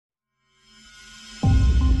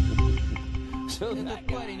Этот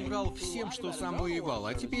парень врал всем, что сам воевал,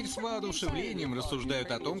 а теперь с воодушевлением рассуждают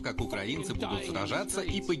о том, как украинцы будут сражаться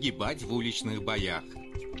и погибать в уличных боях.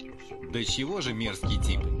 Да чего же мерзкий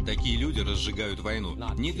тип? Такие люди разжигают войну.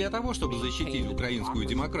 Не для того, чтобы защитить украинскую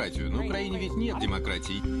демократию. На Украине ведь нет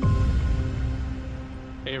демократии.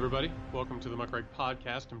 Hey everybody, welcome to the Comrade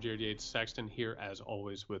podcast. I'm Jared Yates Sexton here as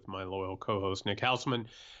always with my loyal co-host Nick Carlson.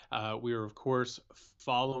 We are of course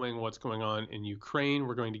following what's going on in Ukraine.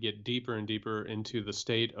 We're going to get deeper and deeper into the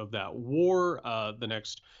state of that war. The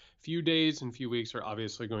next few days and few weeks are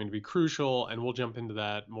obviously going to be crucial, and we'll jump into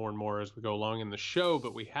that more and more as we go along in the show.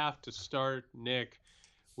 But we have to start, Nick,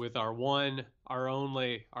 with our one, our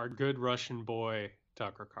only, our good Russian boy,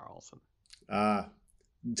 Tucker Carlson.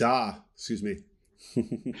 Excuse me.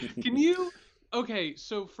 Can you? Okay,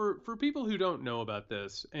 so for people who don't know about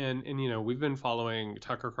this, and you know, we've been following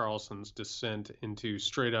Tucker Carlson's descent into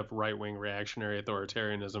straight up right wing reactionary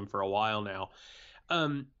authoritarianism for a while now.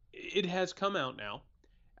 It has come out now.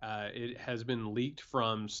 It has been leaked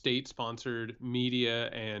from state sponsored media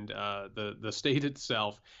and the state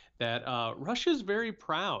itself that Russia's very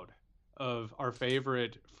proud of our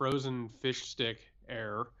favorite frozen fish stick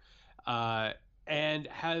heir. And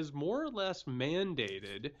has more or less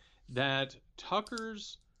mandated that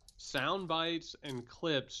Tucker's sound bites and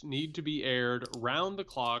clips need to be aired round the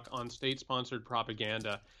clock on state-sponsored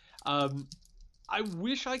propaganda. I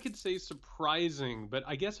wish I could say surprising, but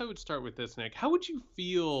I guess I would start with this, Nick. How would you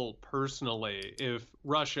feel personally if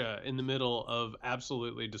Russia, in the middle of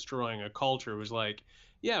absolutely destroying a culture, was like,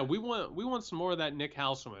 yeah, we want some more of that Nick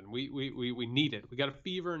Halseman. We need it. We got a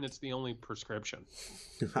fever, and it's the only prescription.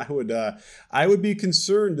 I would be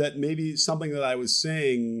concerned that maybe something that I was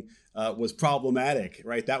saying was problematic,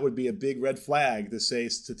 right? That would be a big red flag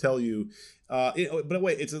to tell you. But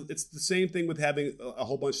wait, it's the same thing with having a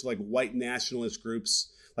whole bunch of like white nationalist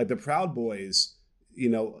groups, like the Proud Boys,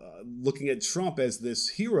 looking at Trump as this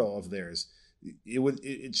hero of theirs.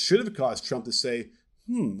 It should have caused Trump to say,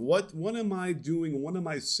 what am I doing? What am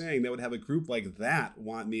I saying that would have a group like that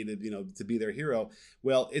want me to be their hero?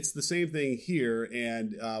 Well, it's the same thing here,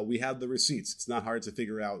 and we have the receipts. It's not hard to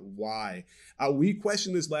figure out why. We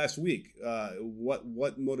questioned this last week.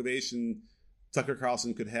 What motivation Tucker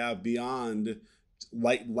Carlson could have beyond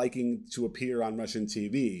liking to appear on Russian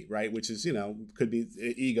TV, right? Which is, could be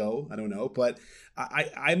ego. I don't know. But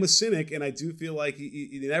I'm a cynic, and I do feel like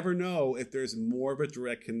you never know if there's more of a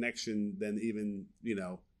direct connection than even,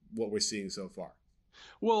 what we're seeing so far.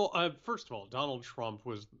 Well, first of all, Donald Trump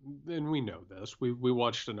was, and we know this, we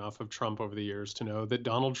watched enough of Trump over the years to know that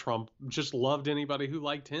Donald Trump just loved anybody who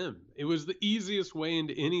liked him. It was the easiest way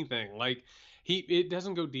into anything. Like, it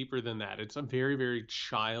doesn't go deeper than that. It's a very, very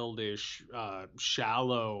childish,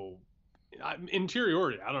 shallow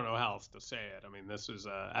interiority. I don't know how else to say it. I mean, this is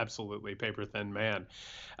absolutely paper thin man.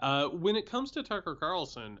 When it comes to Tucker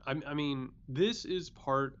Carlson, I mean, this is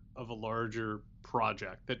part of a larger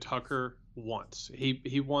project that Tucker wants.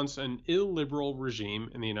 He wants an illiberal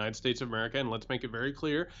regime in the United States of America, and let's make it very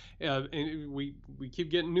clear. And we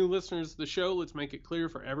keep getting new listeners to the show. Let's make it clear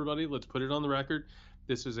for everybody. Let's put it on the record.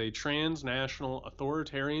 This is a transnational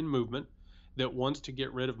authoritarian movement that wants to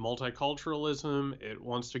get rid of multiculturalism, it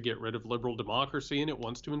wants to get rid of liberal democracy, and it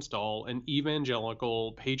wants to install an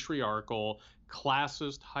evangelical, patriarchal,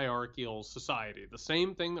 classist, hierarchical society. The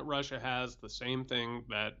same thing that Russia has, the same thing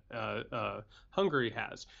that Hungary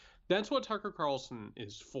has. That's what Tucker Carlson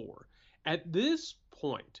is for. At this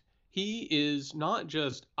point, he is not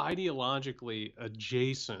just ideologically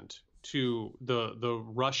adjacent to the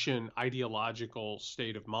Russian ideological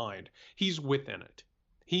state of mind. He's within it.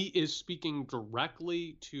 He is speaking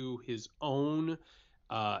directly to his own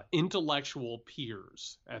intellectual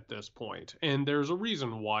peers at this point. And there's a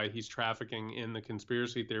reason why he's trafficking in the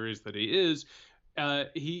conspiracy theories that he is.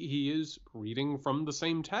 He is reading from the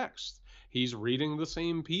same text. He's reading the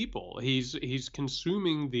same people. He's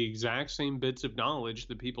consuming the exact same bits of knowledge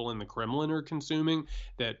that people in the Kremlin are consuming,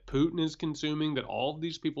 that Putin is consuming, that all of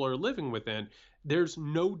these people are living within. There's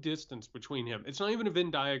no distance between him. It's not even a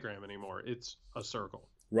Venn diagram anymore. It's a circle.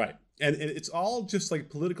 Right. And it's all just like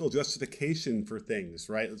political justification for things,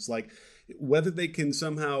 right? It's like whether they can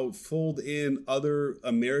somehow fold in other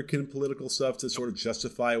American political stuff to sort of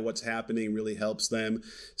justify what's happening really helps them.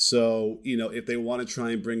 So, if they want to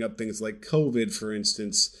try and bring up things like COVID, for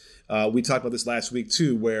instance, we talked about this last week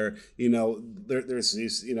too, where, there's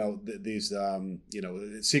these, these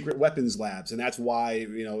secret weapons labs. And that's why,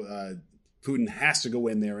 Putin has to go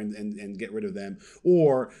in there and get rid of them.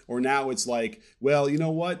 Or now it's like, well, you know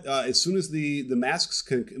what? As soon as the masks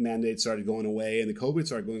mandate started going away and the COVID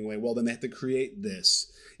started going away, well, then they have to create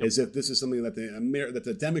this as if this is something that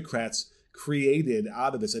the Democrats created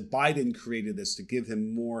out of this, that Biden created this to give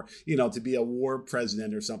him more, to be a war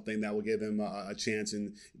president or something that will give him a chance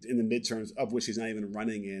in the midterms, of which he's not even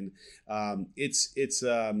running in. It's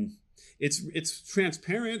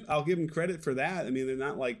transparent. I'll give them credit for that. I mean, they're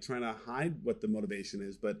not like trying to hide what the motivation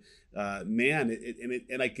is, but man,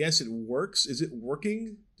 and I guess it works. Is it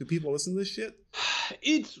working? Do people listen to this shit?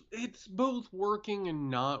 It's both working and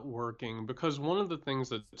not working, because one of the things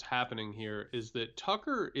that's happening here is that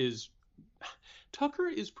Tucker is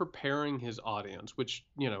preparing his audience, which,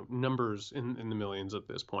 numbers in the millions at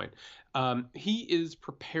this point. He is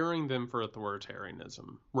preparing them for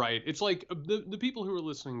authoritarianism, right? It's like the people who are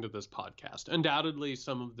listening to this podcast, undoubtedly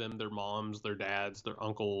some of them, their moms, their dads, their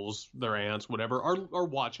uncles, their aunts, whatever, are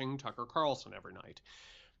watching Tucker Carlson every night.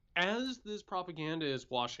 As this propaganda is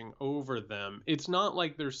washing over them, it's not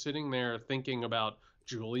like they're sitting there thinking about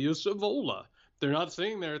Julius Evola. They're not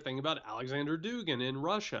sitting there thinking about Alexander Dugin in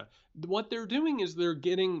Russia. What they're doing is they're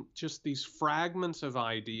getting just these fragments of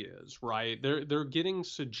ideas, right? They're getting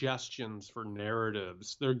suggestions for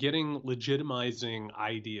narratives. They're getting legitimizing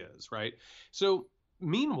ideas, right? So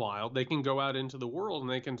meanwhile, they can go out into the world and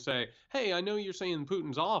they can say, hey, I know you're saying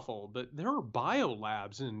Putin's awful, but there are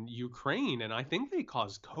biolabs in Ukraine, and I think they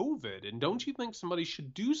caused COVID. And don't you think somebody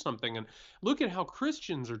should do something? And look at how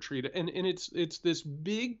Christians are treated. And it's this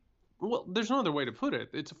big, well, there's no other way to put it.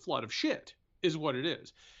 It's a flood of shit is what it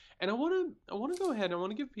is. And I want to go ahead and I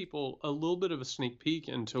want to give people a little bit of a sneak peek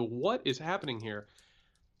into what is happening here.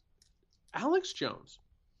 Alex Jones,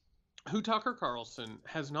 who Tucker Carlson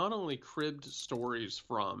has not only cribbed stories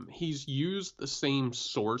from, he's used the same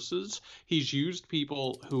sources. He's used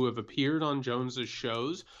people who have appeared on Jones's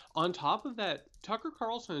shows. On top of that, Tucker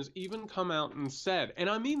Carlson has even come out and said, and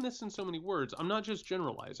I mean this in so many words, I'm not just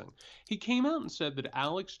generalizing. He came out and said that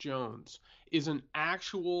Alex Jones is an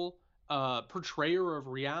actual portrayer of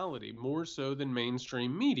reality, more so than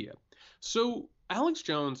mainstream media. So Alex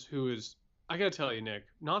Jones, who is, I gotta tell you, Nick,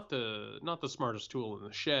 not the smartest tool in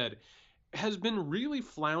the shed, has been really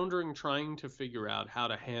floundering trying to figure out how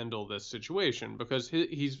to handle this situation, because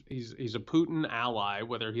he's a Putin ally,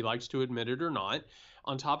 whether he likes to admit it or not.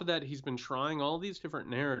 On top of that, he's been trying all these different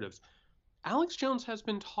narratives. Alex Jones has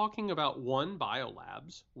been talking about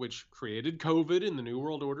biolabs, which created COVID and the New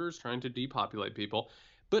World Order is trying to depopulate people,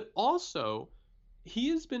 but also he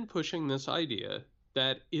has been pushing this idea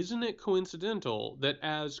that isn't it coincidental that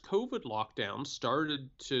as COVID lockdowns started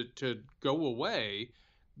to go away,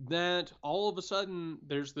 that all of a sudden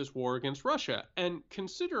there's this war against Russia. And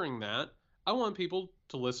considering that, I want people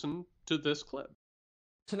to listen to this clip.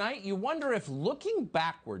 Tonight, you wonder if looking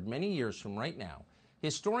backward many years from right now,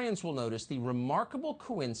 historians will notice the remarkable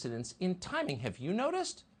coincidence in timing. Have you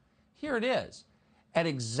noticed? Here it is. At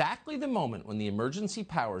exactly the moment when the emergency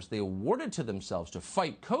powers they awarded to themselves to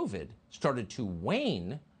fight COVID started to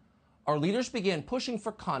wane, our leaders began pushing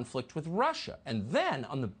for conflict with Russia. And then,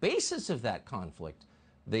 on the basis of that conflict,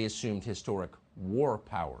 they assumed historic war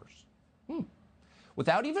powers.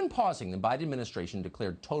 Without even pausing, the Biden administration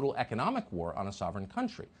declared total economic war on a sovereign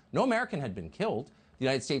country. No American had been killed. The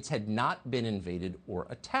United States had not been invaded or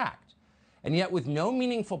attacked. And yet, with no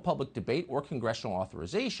meaningful public debate or congressional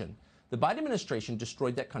authorization, the Biden administration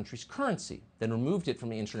destroyed that country's currency, then removed it from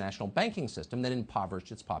the international banking system, then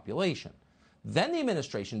impoverished its population. Then the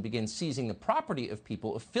administration began seizing the property of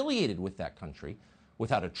people affiliated with that country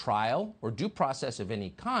without a trial or due process of any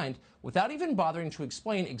kind, without even bothering to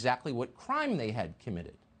explain exactly what crime they had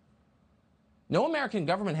committed. No American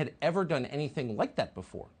government had ever done anything like that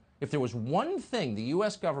before. If there was one thing the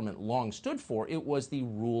U.S. government long stood for, it was the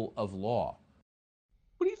rule of law.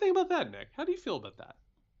 What do you think about that, Nick? How do you feel about that?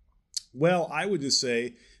 Well, I would just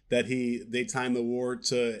say that they timed the war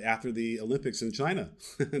to after the Olympics in China.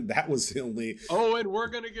 That was the only... Oh, and we're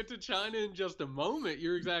going to get to China in just a moment.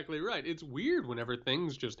 You're exactly right. It's weird whenever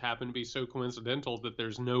things just happen to be so coincidental that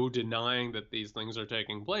there's no denying that these things are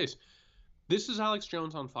taking place. This is Alex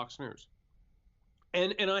Jones on Fox News.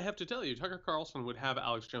 And I have to tell you, Tucker Carlson would have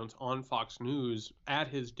Alex Jones on Fox News at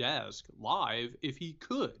his desk live if he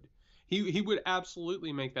could. He would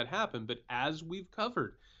absolutely make that happen. But as we've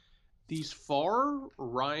covered, these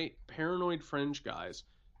far-right paranoid fringe guys,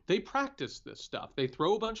 they practice this stuff. They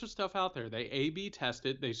throw a bunch of stuff out there. They A/B test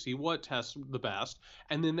it. They see what tests the best,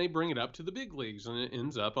 and then they bring it up to the big leagues, and it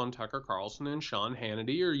ends up on Tucker Carlson and Sean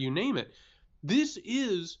Hannity or you name it.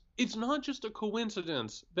 It's not just a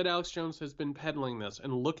coincidence that Alex Jones has been peddling this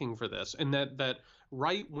and looking for this, and that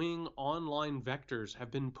right-wing online vectors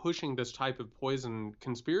have been pushing this type of poison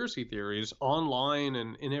conspiracy theories online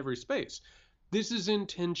and in every space. This is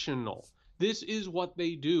intentional. This is what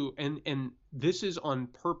they do, and this is on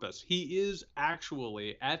purpose. He is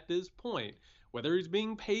actually, at this point, whether he's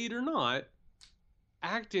being paid or not,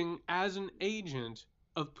 acting as an agent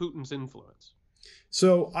of Putin's influence.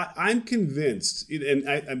 So I'm convinced, and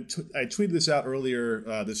I tweeted this out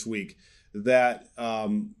earlier this week, that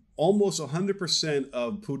almost 100%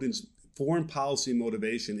 of Putin's foreign policy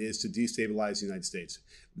motivation is to destabilize the United States,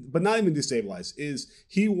 but not even destabilize. Is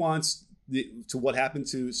he wants to what happened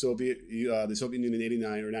to the Soviet Union in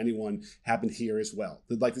 '89 or '91 happened here as well,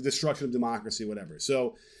 like the destruction of democracy, whatever.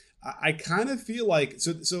 So I kind of feel like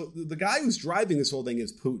so the guy who's driving this whole thing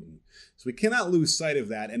is Putin. So we cannot lose sight of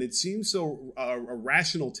that, and it seems so a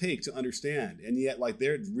rational take to understand, and yet like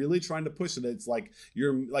they're really trying to push it. It's like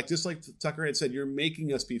you're like just like Tucker had said, you're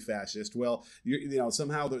making us be fascist. Well,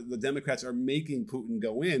 somehow the Democrats are making Putin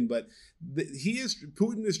go in, but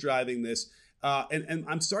Putin is driving this, and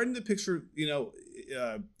I'm starting to picture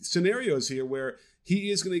scenarios here where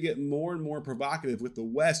he is going to get more and more provocative with the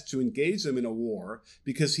West to engage them in a war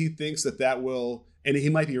because he thinks that will, and he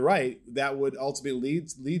might be right, that would ultimately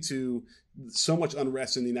lead to so much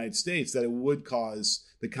unrest in the United States that it would cause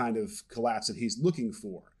the kind of collapse that he's looking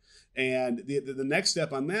for. And the next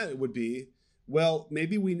step on that would be, well,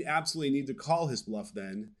 maybe we absolutely need to call his bluff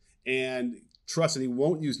then and trust that he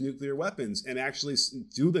won't use nuclear weapons and actually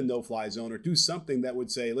do the no-fly zone or do something that would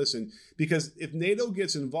say, listen, because if NATO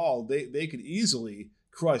gets involved, they could easily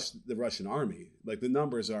crush the Russian army. Like the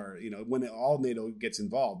numbers are, when all NATO gets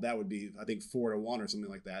involved, that would be, I think, 4-1 or something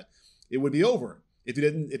like that. It would be over if he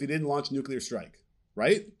didn't launch a nuclear strike,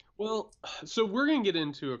 right? Well, so we're going to get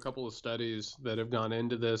into a couple of studies that have gone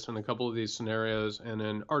into this and a couple of these scenarios, and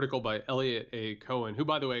an article by Elliot A. Cohen, who,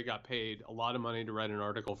 by the way, got paid a lot of money to write an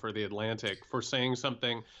article for The Atlantic for saying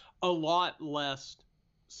something a lot less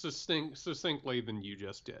succinctly than you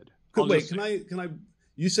just did. Wait, can I?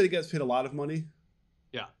 You said he gets paid a lot of money?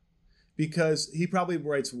 Yeah. Because he probably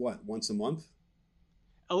writes what, once a month?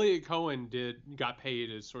 Elliot Cohen got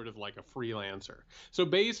paid as sort of like a freelancer. So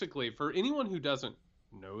basically, for anyone who doesn't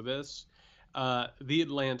know this, The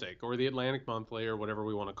Atlantic, or the Atlantic Monthly, or whatever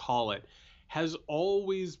we want to call it, has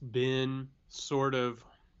always been sort of,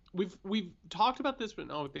 we've talked about this, but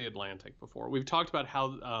not with The Atlantic before. We've talked about how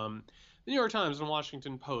the New York Times and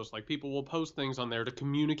Washington Post, like people will post things on there to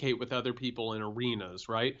communicate with other people in arenas,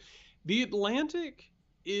 right? The Atlantic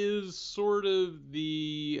is sort of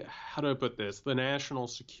the, how do I put this, the national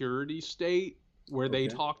security state where they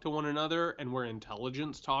talk to one another and where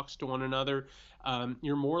intelligence talks to one another.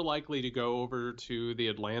 You're more likely to go over to the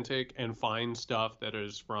Atlantic and find stuff that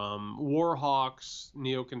is from war hawks,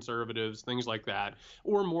 neoconservatives, things like that,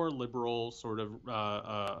 or more liberal sort of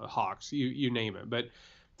hawks, you name it. But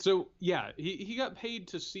so, yeah, he got paid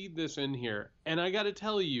to seed this in here. And I got to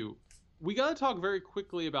tell you, we got to talk very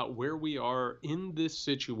quickly about where we are in this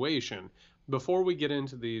situation before we get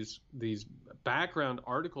into these background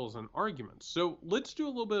articles and arguments. So let's do a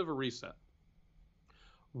little bit of a reset.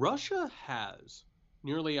 Russia has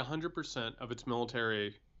nearly 100% of its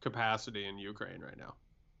military capacity in Ukraine right now.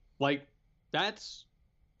 Like, that's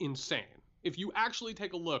insane. If you actually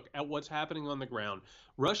take a look at what's happening on the ground,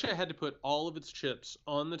 Russia had to put all of its chips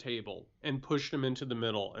on the table and push them into the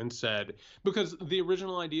middle and said, because the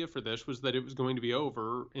original idea for this was that it was going to be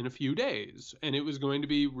over in a few days and it was going to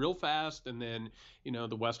be real fast, and then,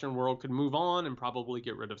 the Western world could move on and probably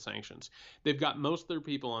get rid of sanctions. They've got most of their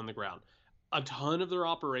people on the ground. A ton of their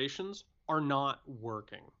operations are not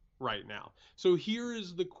working right now. So here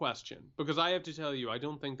is the question, because I have to tell you, I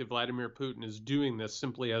don't think that Vladimir Putin is doing this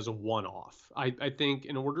simply as a one-off. I think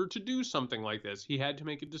in order to do something like this, he had to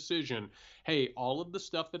make a decision. Hey, all of the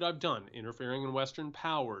stuff that I've done, interfering in Western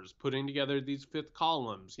powers, putting together these fifth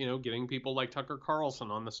columns, getting people like Tucker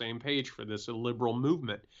Carlson on the same page for this illiberal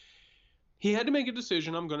movement. He had to make a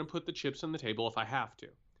decision. I'm going to put the chips on the table if I have to.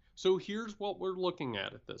 So here's what we're looking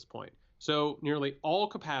at this point. So nearly all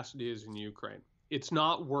capacity is in Ukraine. It's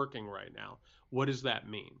not working right now. What does that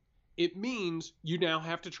mean? It means you now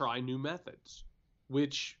have to try new methods,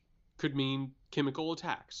 which could mean chemical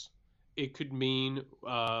attacks. It could mean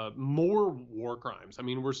more war crimes. I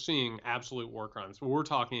mean, we're seeing absolute war crimes, but we're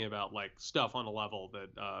talking about like stuff on a level that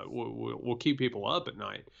will keep people up at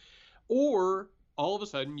night. Or all of a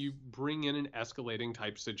sudden you bring in an escalating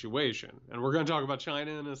type situation. And we're going to talk about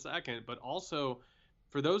China in a second, but also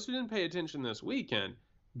for those who didn't pay attention this weekend,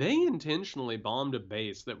 they intentionally bombed a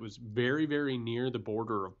base that was very, very near the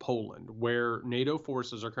border of Poland, where NATO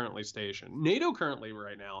forces are currently stationed. NATO currently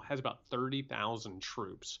right now has about 30,000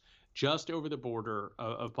 troops just over the border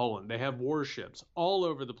of Poland. They have warships all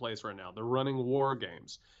over the place right now. They're running war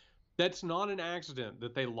games. That's not an accident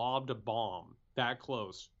that they lobbed a bomb that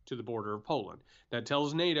close to the border of Poland. That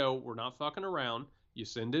tells NATO, we're not fucking around. You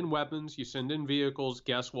send in weapons, you send in vehicles,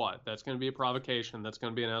 guess what? That's going to be a provocation. That's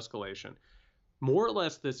going to be an escalation. More or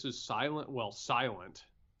less, this is silent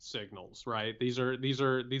signals, right? These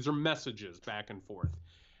are messages back and forth.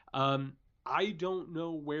 I don't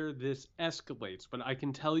know where this escalates, but I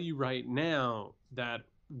can tell you right now that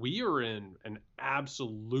we are in an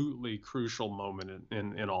absolutely crucial moment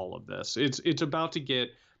in all of this. It's about to get,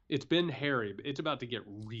 it's been hairy, but it's about to get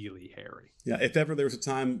really hairy. Yeah, if ever there was a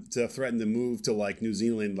time to threaten to move to like New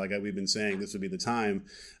Zealand, like we've been saying, this would be the time.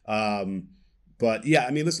 But yeah,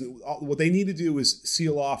 I mean, listen, what they need to do is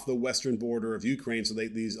seal off the western border of Ukraine so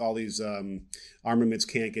all these armaments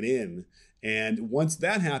can't get in. And once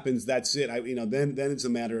that happens, that's it. Then it's a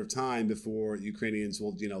matter of time before Ukrainians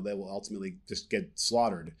will, they will ultimately just get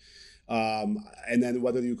slaughtered. And then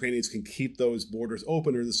whether the Ukrainians can keep those borders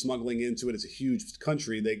open or the smuggling into it, it's a huge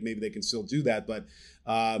country. Maybe they can still do that, but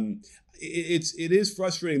it is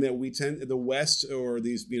frustrating that the West or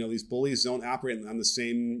these bullies don't operate on the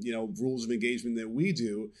same rules of engagement that we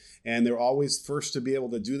do, and they're always first to be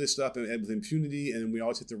able to do this stuff with impunity, and we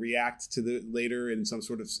always have to react to the later in some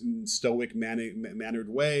sort of stoic mannered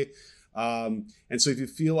way. And so if you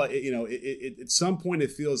feel like, at some point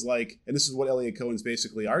it feels like, and this is what Elliot Cohen's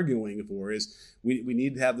basically arguing for, is we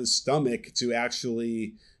need to have the stomach to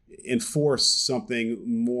actually enforce something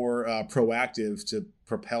more proactive to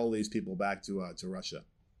propel these people back to Russia.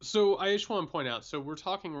 So I just want to point out, so we're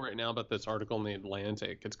talking right now about this article in The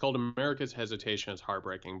Atlantic. It's called America's Hesitation is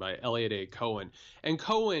Heartbreaking by Elliot A. Cohen. And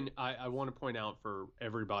Cohen, I want to point out for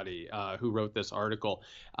everybody who wrote this article,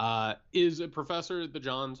 is a professor at the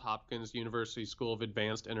Johns Hopkins University School of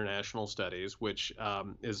Advanced International Studies, which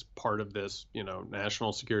is part of this,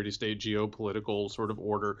 national security state geopolitical sort of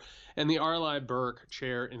order, and the Arlie Burke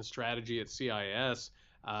Chair in Strategy at CIS.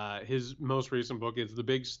 His most recent book is The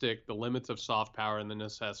Big Stick, The Limits of Soft Power and the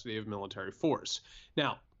Necessity of Military Force.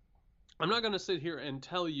 Now, I'm not going to sit here and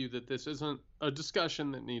tell you that this isn't a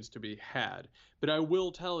discussion that needs to be had, but I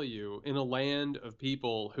will tell you, in a land of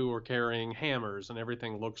people who are carrying hammers and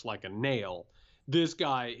everything looks like a nail, this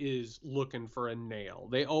guy is looking for a nail.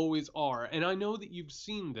 They always are. And I know that you've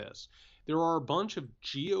seen this. There are a bunch of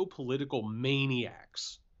geopolitical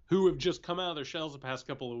maniacs who have just come out of their shells the past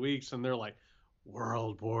couple of weeks, and they're like,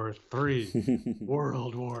 World War III,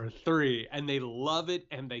 World War III, and they love it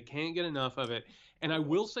and they can't get enough of it. And I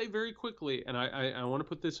will say very quickly, and I want to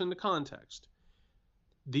put this into context,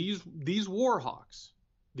 these war hawks,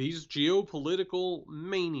 these geopolitical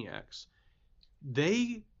maniacs,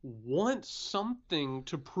 they want something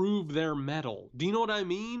to prove their mettle. Do you know what I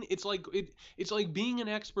mean? It's like being an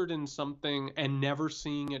expert in something and never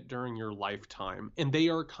seeing it during your lifetime, and they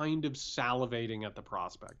are kind of salivating at the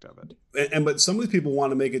prospect of it. But some of these people want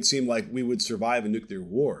to make it seem like we would survive a nuclear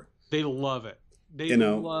war. They love it. They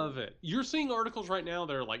love it. You're seeing articles right now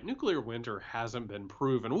that are like, nuclear winter hasn't been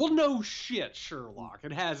proven. Well, no shit, Sherlock.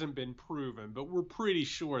 It hasn't been proven, but we're pretty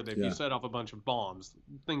sure that if you set off a bunch of bombs,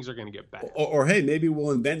 things are going to get bad. Or hey, maybe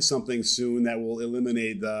we'll invent something soon that will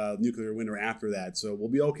eliminate the nuclear winter after that. So we'll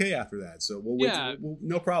be okay after that. So we'll wait.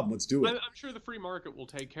 No problem. Let's do it. I'm sure the free market will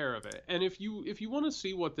take care of it. And if you want to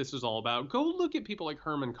see what this is all about, go look at people like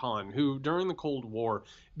Herman Kahn, who during the Cold War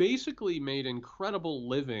basically made incredible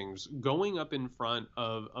livings going up in front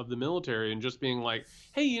of the military and just being like,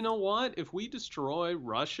 hey, you know what? If we destroy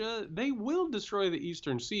Russia, they will destroy the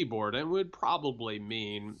eastern seaboard, and would probably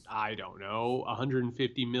mean, I don't know,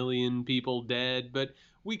 150 million people dead, but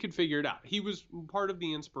we could figure it out. He was part of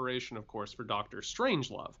the inspiration, of course, for Dr.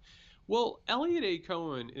 Strangelove. Well, Elliot A.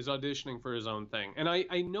 Cohen is auditioning for his own thing, and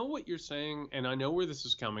I know what you're saying, and I know where this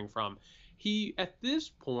is coming from. He, at this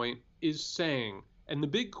point, is saying, and the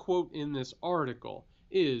big quote in this article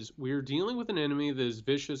is, we're dealing with an enemy that is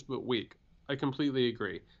vicious but weak. I completely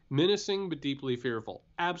agree. Menacing but deeply fearful.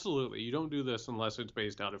 Absolutely. You don't do this unless it's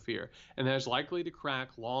based out of fear. And that is likely to crack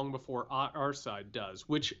long before our side does,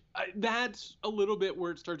 which that's a little bit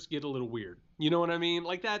where it starts to get a little weird. You know what I mean?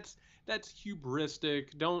 Like that's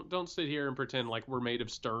hubristic. Don't sit here and pretend like we're made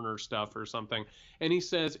of sterner stuff or something. And he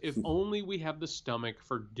says, if only we have the stomach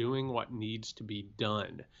for doing what needs to be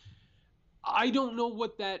done. I don't know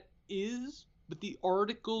what that is, but the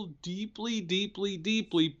article deeply, deeply,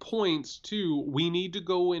 deeply points to, we need to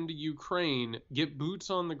go into Ukraine, get boots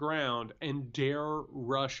on the ground, and dare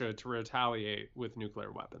Russia to retaliate with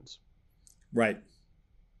nuclear weapons. Right.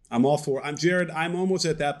 I'm all for. I'm Jared. I'm almost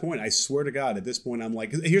at that point. I swear to God, at this point, I'm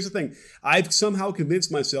like. Here's the thing. I've somehow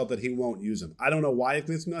convinced myself that he won't use them. I don't know why I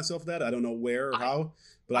convinced myself that. I don't know where or how,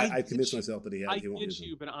 but I convinced myself that he won't use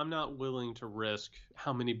them. But I'm not willing to risk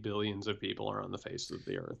how many billions of people are on the face of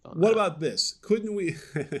the earth. What about this? Couldn't we?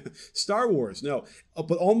 Star Wars? No,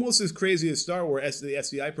 but almost as crazy as Star Wars, the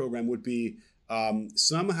SDI program would be.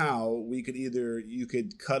 Somehow we could you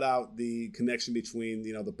could cut out the connection between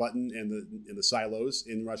the button and the silos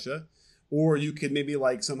in Russia, or you could maybe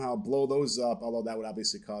like somehow blow those up. Although that would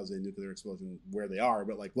obviously cause a nuclear explosion where they are,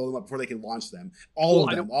 but like blow them up before they can launch them. All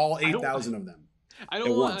 8,000 of them. I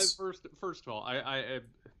don't want. First of all, I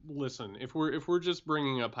listen. If we're just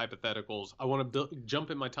bringing up hypotheticals, I want to jump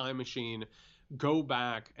in my time machine. Go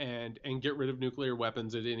back and get rid of nuclear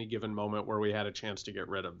weapons at any given moment where we had a chance to get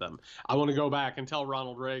rid of them. I want to go back and tell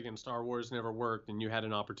Ronald Reagan Star Wars never worked and you had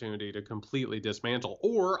an opportunity to completely dismantle.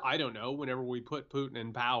 Or, I don't know, whenever we put Putin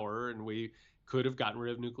in power and we could have gotten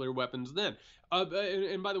rid of nuclear weapons then.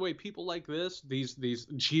 And by the way, people like this, these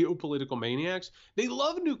geopolitical maniacs, they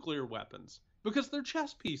love nuclear weapons because they're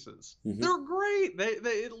chess pieces. Mm-hmm. They're great.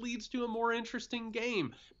 It leads to a more interesting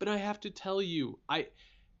game. But I have to tell you,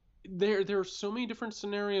 There are so many different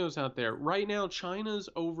scenarios out there. Right now, China's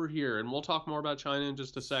over here, and we'll talk more about China in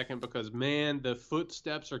just a second because, man, the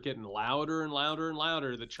footsteps are getting louder and louder and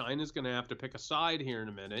louder that China's going to have to pick a side here in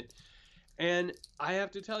a minute. And I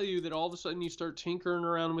have to tell you that all of a sudden you start tinkering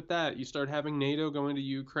around with that. You start having NATO go into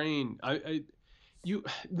Ukraine.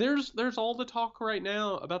 There's all the talk right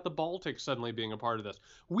now about the Baltics suddenly being a part of this.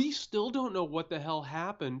 We still don't know what the hell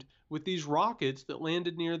happened with these rockets that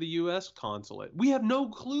landed near the U.S. consulate. We have no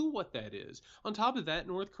clue what that is. On top of that,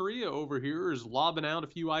 North Korea over here is lobbing out a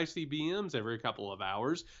few ICBMs every couple of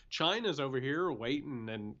hours. China's over here waiting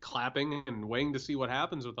and clapping and waiting to see what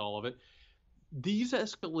happens with all of it. These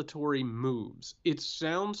escalatory moves, it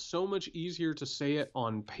sounds so much easier to say it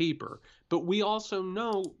on paper, but we also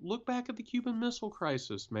know, look back at the Cuban Missile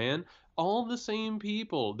Crisis, man. All the same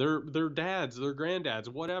people, their dads, their granddads,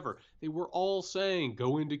 whatever, they were all saying,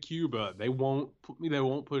 go into Cuba. They won't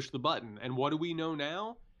push the button. And what do we know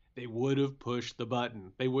now? They would have pushed the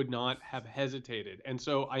button. They would not have hesitated. And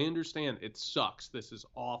so I understand it sucks. This is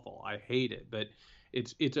awful. I hate it, but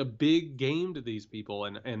it's a big game to these people,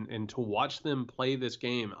 and to watch them play this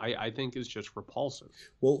game, I think is just repulsive.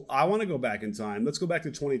 Well, I want to go back in time. Let's go back to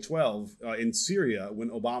 2012 in Syria when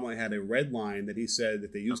Obama had a red line that he said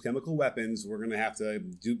if they use chemical weapons, we're going to have to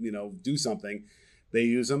do something. They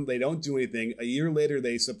use them. They don't do anything. A year later,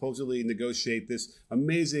 they supposedly negotiate this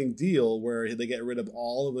amazing deal where they get rid of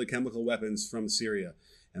all of the chemical weapons from Syria.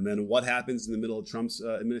 And then what happens in the middle of Trump's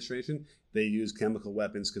administration? They use chemical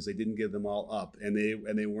weapons because they didn't give them all up, and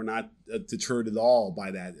they were not deterred at all by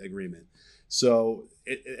that agreement. So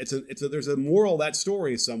there's a moral to that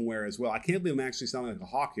story somewhere as well. I can't believe I'm actually sounding like a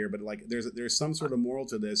hawk here, but like there's some sort of moral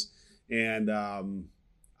to this, and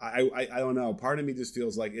I don't know. Part of me just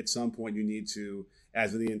feels like at some point you need to,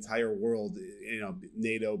 as in the entire world,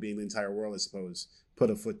 NATO being the entire world, I suppose, put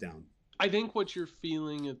a foot down. I think what you're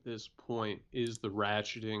feeling at this point is the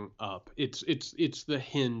ratcheting up. It's the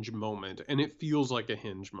hinge moment, and it feels like a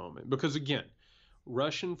hinge moment because, again,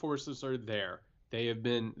 Russian forces are there. They have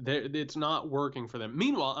been there. It's not working for them.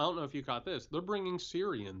 Meanwhile, I don't know if you caught this. They're bringing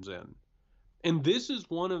Syrians in. And this is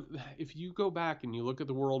if you go back and you look at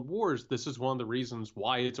the world wars, this is one of the reasons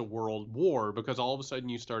why it's a world war, because all of a sudden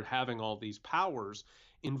you start having all these powers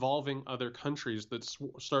involving other countries that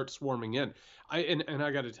start swarming in. I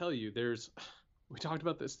got to tell you, we talked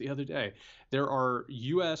about this the other day. There are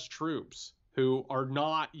U.S. troops who are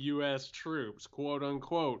not U.S. troops, quote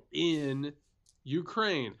unquote, in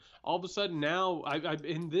Ukraine. All of a sudden now,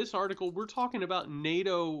 in this article, we're talking about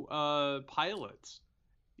NATO pilots.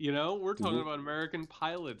 We're talking about American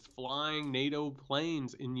pilots flying NATO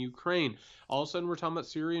planes in Ukraine. All of a sudden, we're talking about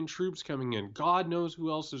Syrian troops coming in. God knows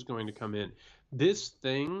who else is going to come in. This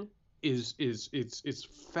thing is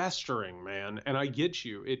festering, man. And I get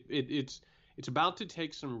you. It's about to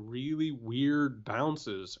take some really weird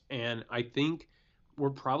bounces, and I think we're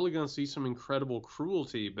probably going to see some incredible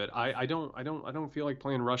cruelty. But I don't feel like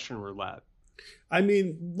playing Russian roulette. I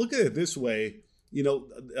mean, look at it this way. The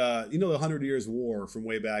 100 Years' War from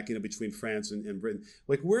way back, between France and Britain.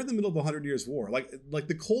 Like, we're in the middle of the 100 Years' War. Like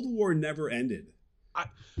the Cold War never ended.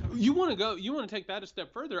 You want to take that a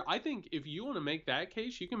step further. I think if you want to make that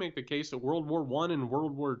case, you can make the case that World War I and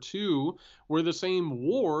World War II were the same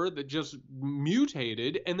war that just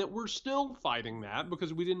mutated, and that we're still fighting that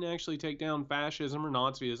because we didn't actually take down fascism or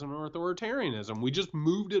Nazism or authoritarianism. We just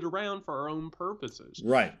moved it around for our own purposes.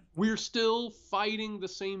 Right. We're still fighting the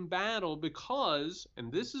same battle because,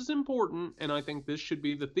 and this is important, and I think this should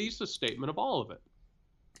be the thesis statement of all of it,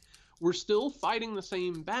 we're still fighting the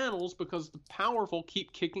same battles because the powerful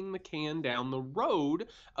keep kicking the can down the road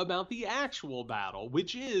about the actual battle,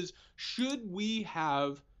 which is, should we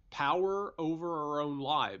have power over our own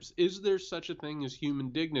lives? Is there such a thing as human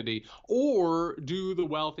dignity? Or do the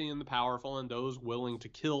wealthy and the powerful and those willing to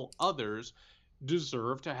kill others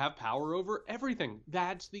deserve to have power over everything?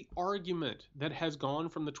 That's the argument that has gone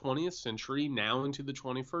from the 20th century now into the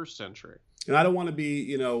 21st century. And I don't want to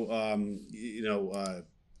be,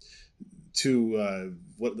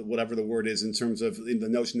 whatever the word is in terms of the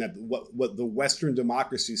notion that what the Western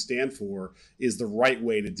democracies stand for is the right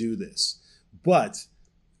way to do this. But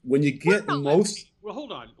when you get Well,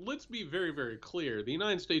 hold on. Let's be very, very clear. The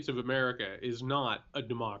United States of America is not a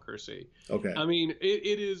democracy. Okay. I mean,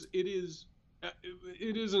 it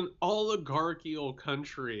is an oligarchical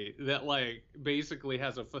country that like basically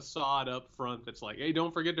has a facade up front that's like, hey,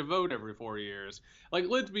 don't forget to vote every 4 years. Like,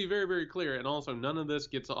 let's be very, very clear. And also, none of this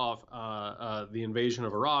gets off the invasion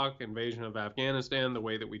of Iraq, invasion of Afghanistan, the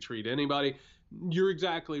way that we treat anybody. You're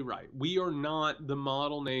exactly right. We are not the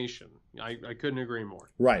model nation. I couldn't agree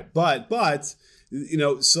more. Right. But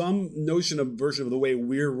some version of the way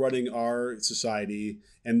we're running our society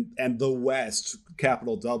and the West,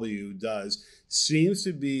 capital W, does seems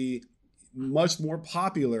to be much more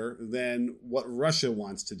popular than what Russia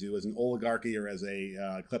wants to do as an oligarchy or as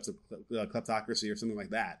a kleptocracy or something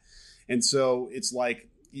like that. And so it's like,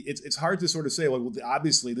 it's hard to sort of say, well,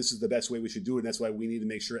 obviously this is the best way we should do it, and that's why we need to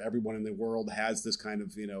make sure everyone in the world has this kind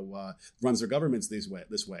of, runs their governments this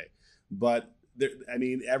way. But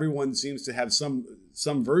everyone seems to have some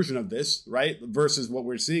version of this, right? Versus what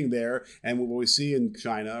we're seeing there and what we see in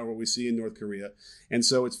China or what we see in North Korea. And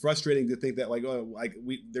so it's frustrating to think that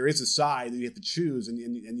there is a side that you have to choose, and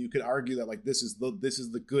you could argue that like this is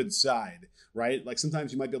the good side, right? Like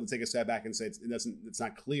sometimes you might be able to take a step back and say it's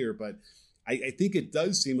not clear, but I think it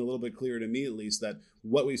does seem a little bit clearer to me, at least, that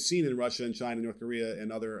what we've seen in Russia and China, North Korea,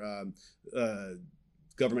 and other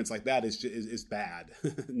governments like that is bad,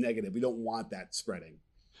 negative. We don't want that spreading.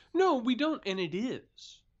 No, we don't, and it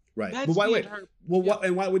is. Right. But why?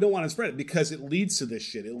 Why we don't want to spread it? Because it leads to this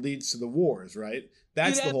shit. It leads to the wars, right?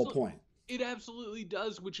 That's the whole point. It absolutely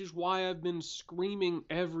does, which is why I've been screaming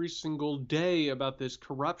every single day about this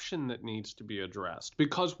corruption that needs to be addressed.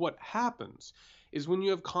 Because what happens is when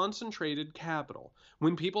you have concentrated capital,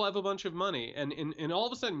 when people have a bunch of money, and all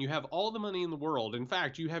of a sudden you have all the money in the world. In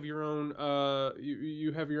fact, you have your own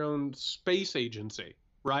you have your own space agency,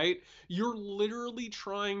 right? You're literally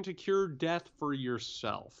trying to cure death for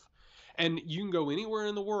yourself. And you can go anywhere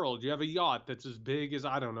in the world. You have a yacht that's as big as,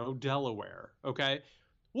 I don't know, Delaware, okay?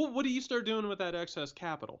 Well, what do you start doing with that excess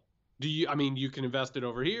capital? You can invest it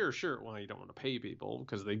over here, sure. Well, you don't want to pay people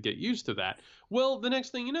because they get used to that. Well, the next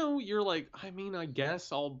thing you know, you're like, I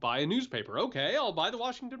guess I'll buy a newspaper. Okay, I'll buy the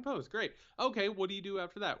Washington Post. Great. Okay, what do you do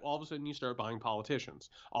after that? All of a sudden you start buying politicians.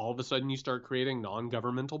 All of a sudden you start creating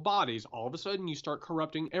non-governmental bodies. All of a sudden you start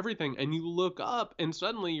corrupting everything. And you look up and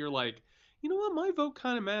suddenly you're like, you know what? My vote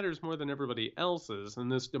kind of matters more than everybody else's.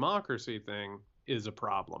 And this democracy thing is a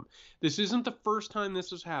problem. This isn't the first time this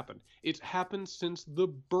has happened. It's happened since the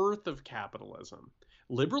birth of capitalism.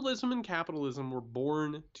 Liberalism and capitalism were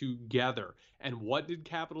born together. And what did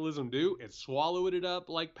capitalism do? It swallowed it up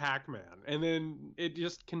like Pac-Man. And then it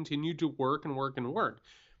just continued to work and work and work.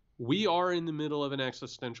 We are in the middle of an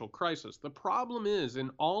existential crisis. The problem is,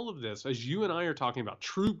 in all of this, as you and I are talking about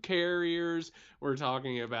troop carriers, we're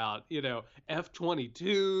talking about,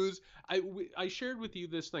 F-22s. I shared with you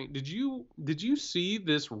this thing. Did you see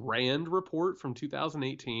this RAND report from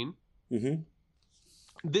 2018?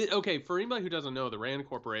 Okay, for anybody who doesn't know, the RAND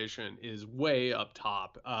Corporation is way up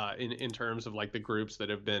top in terms of like the groups that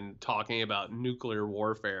have been talking about nuclear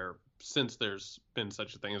warfare since there's been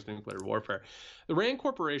such a thing as nuclear warfare. The RAND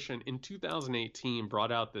Corporation in 2018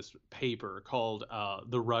 brought out this paper called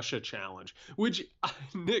The Russia Challenge, which,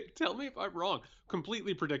 Nick, tell me if I'm wrong,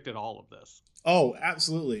 completely predicted all of this. Oh,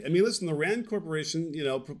 absolutely. I mean, listen, the RAND Corporation,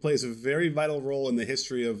 plays a very vital role in the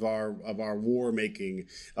history of our war making,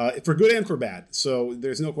 for good and for bad. So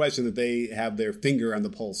there's no question that they have their finger on the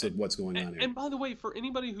pulse of what's going on here. And by the way, for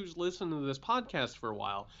anybody who's listened to this podcast for a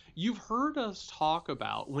while, you've heard us talk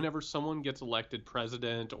about whenever someone gets elected elected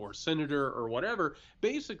president or senator or whatever,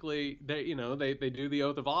 basically they do the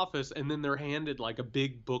oath of office, and then they're handed like a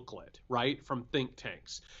big booklet, right, from think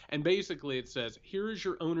tanks. And basically it says, here is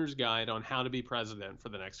your owner's guide on how to be president for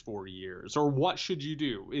the next 4 years, or what should you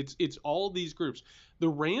do. It's all these groups. The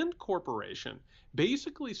Rand Corporation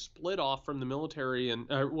basically split off from the military, and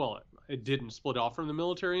it didn't split off from the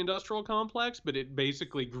military industrial complex, but it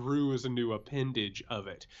basically grew as a new appendage of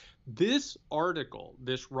it. This article,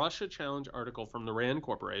 this Russia challenge article from the Rand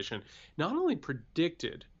Corporation, not only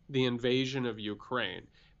predicted the invasion of Ukraine,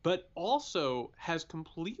 but also has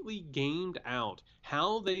completely gamed out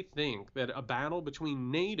how they think that a battle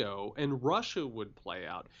between NATO and Russia would play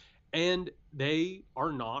out. And they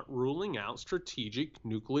are not ruling out strategic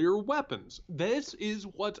nuclear weapons. This is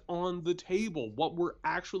what's on the table, what we're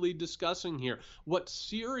actually discussing here, what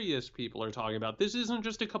serious people are talking about. This isn't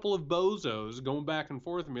just a couple of bozos going back and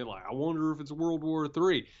forth and being like, I wonder if it's World War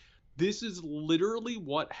III. This is literally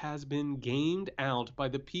what has been gamed out by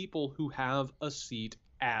the people who have a seat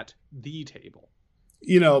at the table.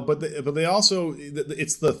 But they also,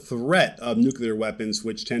 it's the threat of nuclear weapons,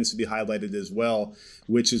 which tends to be highlighted as well,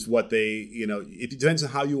 which is what they, it depends on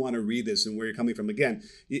how you want to read this and where you're coming from. Again,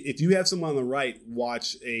 if you have someone on the right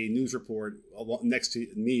watch a news report next to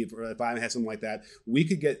me, or if I had something like that, we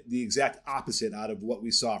could get the exact opposite out of what we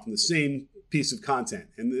saw from the same piece of content.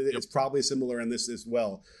 And it's probably similar in this as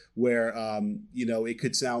well, where, it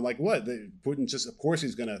could sound like Putin just, of course,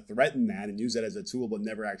 he's going to threaten that and use that as a tool, but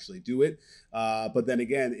never actually do it. But then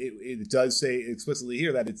again, it does say explicitly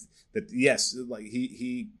here that yes, like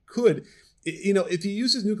he could, if he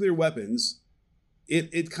uses nuclear weapons,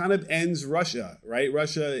 it kind of ends Russia, right?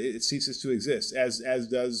 Russia, it ceases to exist, as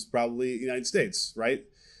does probably the United States, right?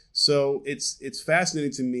 So it's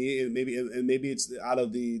fascinating to me, and maybe it's out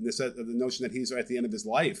of the notion that he's at the end of his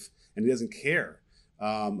life and he doesn't care.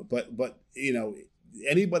 But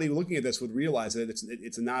anybody looking at this would realize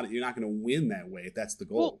that you're not going to win that way if that's the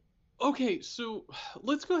goal. Well, okay, so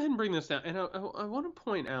let's go ahead and bring this down. And I want to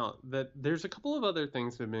point out that there's a couple of other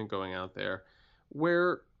things that have been going out there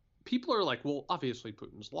where people are like, well, obviously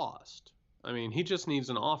Putin's lost. I mean, he just needs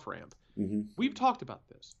an off-ramp. Mm-hmm. We've talked about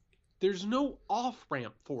this. There's no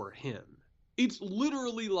off-ramp for him. It's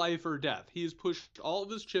literally life or death. He has pushed all of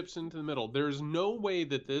his chips into the middle. There's no way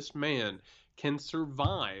that this man can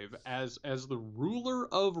survive as the ruler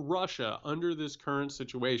of Russia under this current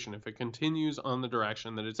situation if it continues on the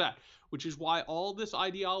direction that it's at, which is why all this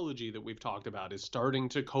ideology that we've talked about is starting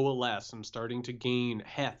to coalesce and starting to gain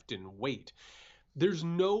heft and weight. There's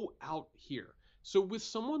no out here. So with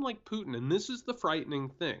someone like Putin, and this is the frightening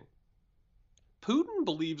thing, Putin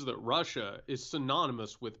believes that Russia is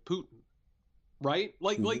synonymous with Putin. Right?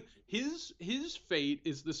 Like his fate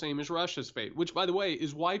is the same as Russia's fate, which, by the way,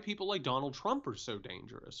 is why people like Donald Trump are so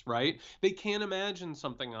dangerous, right? They can't imagine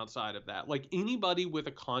something outside of that. Like anybody with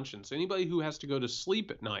a conscience, anybody who has to go to sleep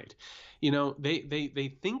at night,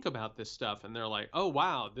 they think about this stuff and they're like, oh,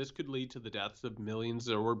 wow, this could lead to the deaths of millions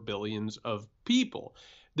or billions of people.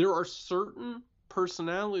 There are certain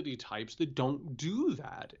personality types that don't do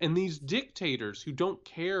that. And these dictators who don't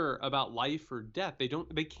care about life or death,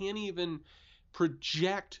 they can't even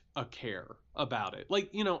project a care about it. Like,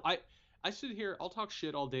 I sit here, I'll talk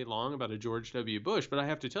shit all day long about a George W. Bush, but I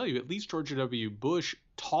have to tell you, at least George W. Bush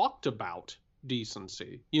talked about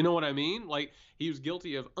decency. You know what I mean? Like, he was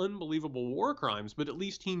guilty of unbelievable war crimes, but at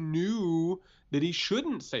least he knew that he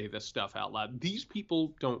shouldn't say this stuff out loud. These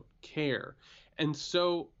people don't care. And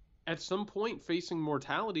so at some point, facing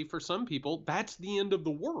mortality for some people, that's the end of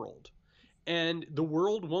the world. And the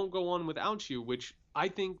world won't go on without you, which I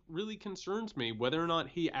think really concerns me, whether or not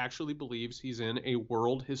he actually believes he's in a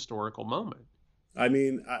world historical moment. I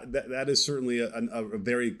mean, that is certainly a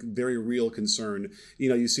very, very real concern.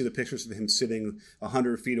 You see the pictures of him sitting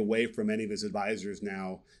 100 feet away from any of his advisors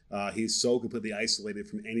now. He's so completely isolated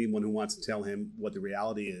from anyone who wants to tell him what the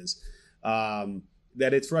reality is,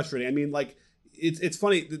 that it's frustrating. I mean, like, it's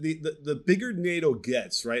funny. The bigger NATO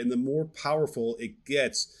gets, right, and the more powerful it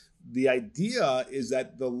gets, the idea is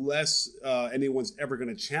that the less anyone's ever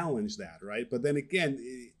going to challenge that, right? But then again,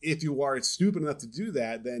 if you are stupid enough to do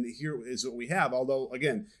that, then here is what we have. Although,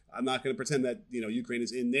 again, I'm not going to pretend that Ukraine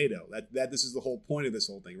is in NATO. That this is the whole point of this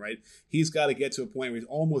whole thing, right? He's got to get to a point where he's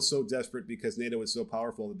almost so desperate because NATO is so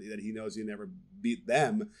powerful that he knows he never beat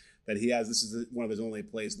them, that this is one of his only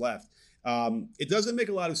plays left. It doesn't make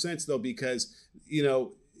a lot of sense though, because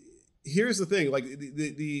here's the thing, like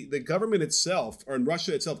the government itself, or in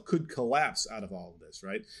Russia itself, could collapse out of all of this,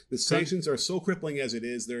 right? The sanctions are so crippling as it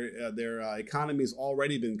is. Their economy has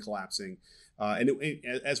already been collapsing.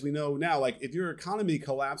 As we know now, like if your economy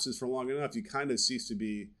collapses for long enough, you kind of cease to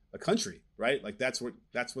be a country, right? Like that's what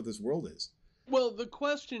this world is. Well, the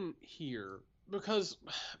question here, because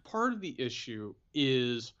part of the issue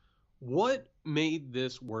is what made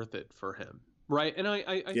this worth it for him, right? And I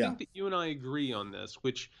Yeah. think that you and I agree on this,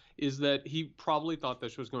 which is that he probably thought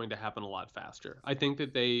this was going to happen a lot faster. I think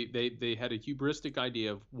that they had a hubristic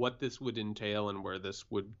idea of what this would entail and where this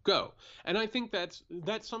would go. And I think that's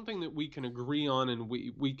something that we can agree on, and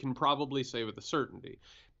we can probably say with a certainty.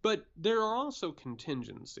 But there are also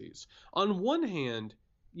contingencies. On one hand,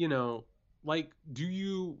 you know, like, do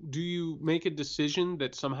you make a decision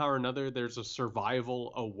that somehow or another there's a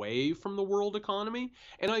survival away from the world economy?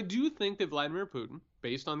 And I do think that Vladimir Putin,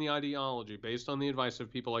 based on the ideology, based on the advice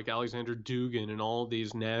of people like Alexander Dugin and all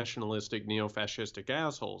these nationalistic neo-fascistic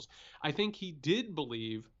assholes, I think he did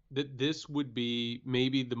believe that this would be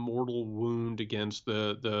maybe the mortal wound against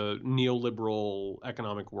the neoliberal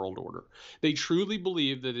economic world order. They truly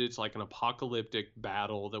believe that it's like an apocalyptic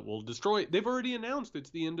battle that will destroy. They've already announced it's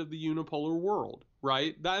the end of the unipolar world,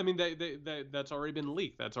 right? That's already been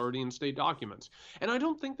leaked. That's already in state documents. And I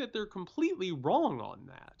don't think that they're completely wrong on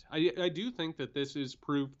that. I do think that this is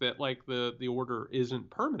proof that like the order isn't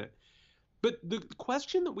permanent. But the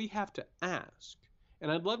question that we have to ask,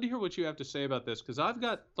 and I'd love to hear what you have to say about this because I've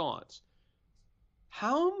got thoughts.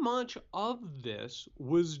 How much of this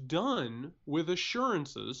was done with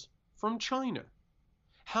assurances from China?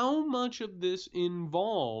 How much of this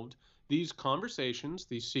involved these conversations,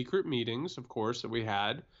 these secret meetings, of course, that we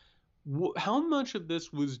had? How much of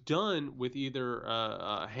this was done with either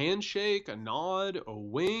a handshake, a nod, a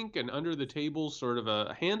wink, and under the table sort of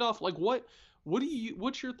a handoff? Like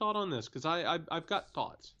what's your thought on this? Because I've got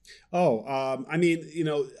thoughts. I mean, you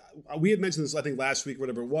know, we had mentioned this, I think, last week,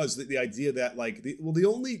 whatever it was, the idea that like, the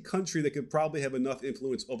only country that could probably have enough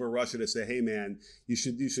influence over Russia to say, hey, man, you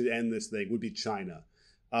should end this thing would be China.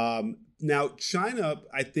 Now, China,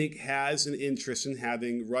 I think, has an interest in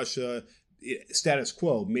having Russia status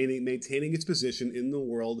quo, maintaining its position in the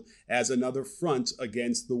world as another front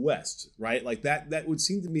against the West, right? Like that would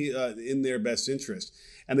seem to me in their best interest.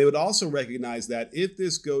 And they would also recognize that if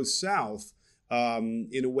this goes south,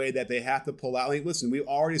 in a way that they have to pull out. Like, listen, we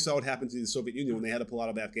already saw what happened to the Soviet Union when they had to pull out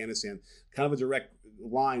of Afghanistan. Kind of a direct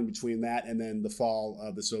line between that and then the fall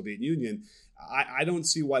of the Soviet Union. I don't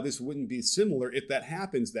see why this wouldn't be similar if that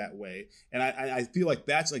happens that way. And I feel like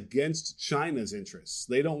that's against China's interests.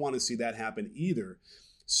 They don't want to see that happen either.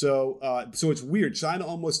 So it's weird. China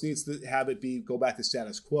almost needs to have it go back to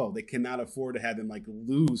status quo. They cannot afford to have them like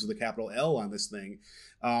lose with a capital L on this thing.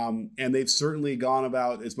 And they've certainly gone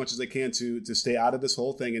about as much as they can to stay out of this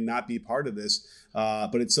whole thing and not be part of this.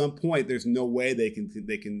 But at some point, there's no way they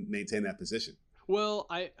can maintain that position. Well,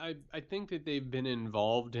 I think that they've been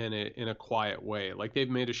involved in it in a quiet way. Like they've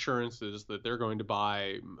made assurances that they're going to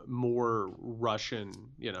buy more Russian,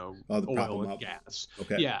 oil and gas.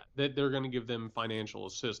 Okay. Yeah, that they're going to give them financial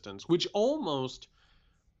assistance, which almost,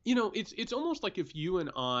 it's almost like if you and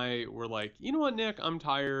I were like, you know what, Nick, I'm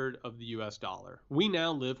tired of the US dollar. We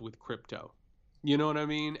now live with crypto. You know what I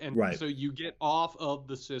mean? And right. So you get off of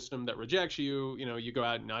the system that rejects you. You go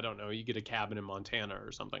out and I don't know, you get a cabin in Montana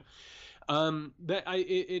or something.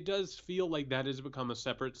 It does feel like that has become a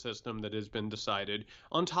separate system that has been decided.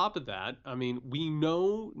 On top of that, I mean, we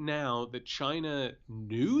know now that China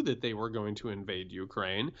knew that they were going to invade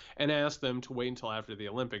Ukraine and asked them to wait until after the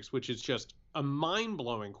Olympics, which is just a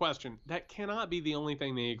mind-blowing question. That cannot be the only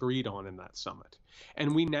thing they agreed on in that summit.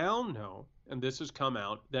 And we now know, and this has come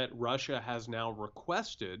out, that Russia has now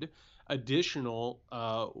requested additional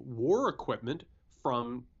war equipment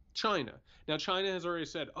from China. Now, China has already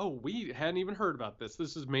said, oh, we hadn't even heard about this.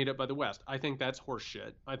 This is made up by the West. I think that's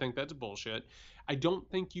horseshit. I think that's bullshit. I don't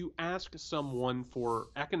think you ask someone for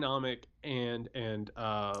economic and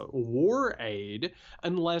war aid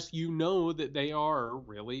unless you know that they are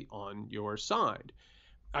really on your side.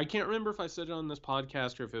 I can't remember if I said it on this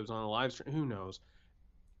podcast or if it was on a live stream. Who knows?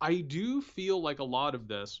 I do feel like a lot of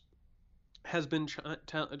this has been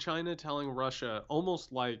China telling Russia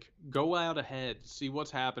almost like, go out ahead, see what's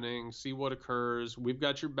happening, see what occurs. We've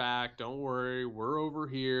got your back. Don't worry. We're over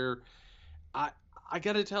here. I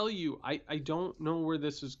got to tell you, I don't know where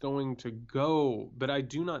this is going to go, but I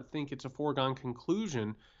do not think it's a foregone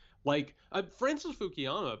conclusion. Like Francis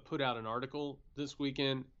Fukuyama put out an article this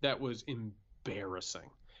weekend that was embarrassing.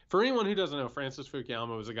 For anyone who doesn't know, Francis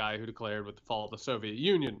Fukuyama was a guy who declared with the fall of the Soviet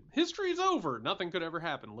Union, history is over. Nothing could ever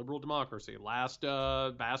happen. Liberal democracy, last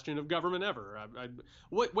bastion of government ever.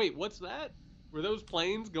 Wait, what's that? Were those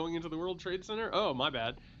planes going into the World Trade Center? Oh, my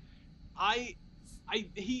bad.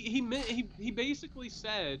 He basically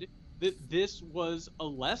said that this was a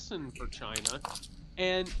lesson for China,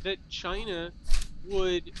 and that China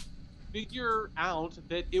would figure out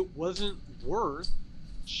that it wasn't worth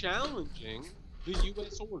challenging the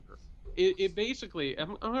U.S. order. It basically,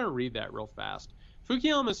 I'm going to read that real fast.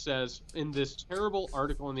 Fukuyama says in this terrible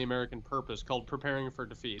article in the American Purpose called Preparing for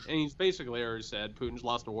Defeat, and he's basically already said Putin's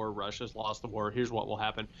lost the war, Russia's lost the war, here's what will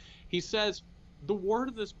happen. He says the war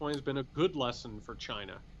to this point has been a good lesson for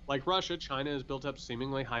China. Like Russia, China has built up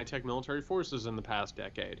seemingly high-tech military forces in the past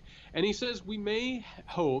decade. And he says we may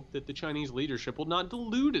hope that the Chinese leadership will not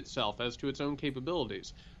delude itself as to its own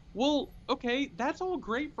capabilities. Well, okay, that's all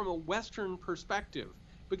great from a Western perspective.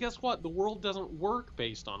 But guess what? The world doesn't work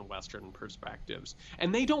based on Western perspectives.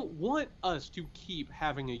 And they don't want us to keep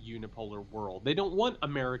having a unipolar world. They don't want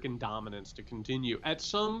American dominance to continue. At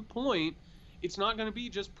some point, it's not going to be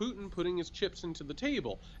just Putin putting his chips into the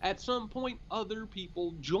table. At some point, other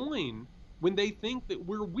people join when they think that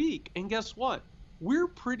we're weak. And guess what? We're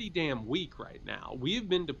pretty damn weak right now. We have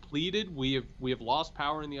been depleted. We have lost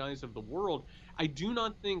power in the eyes of the world. I do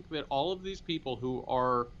not think that all of these people who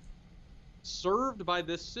are served by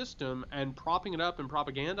this system and propping it up and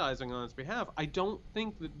propagandizing on its behalf, I don't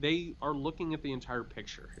think that they are looking at the entire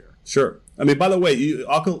picture here. Sure. I mean, by the way, you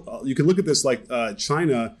can look at this like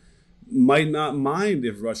China might not mind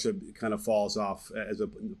if Russia kind of falls off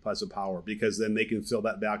as a power, because then they can fill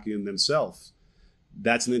that vacuum themselves.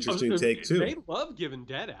 That's an interesting take too. They love giving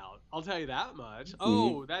debt out. I'll tell you that much.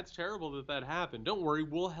 Oh, that's terrible that happened. Don't worry,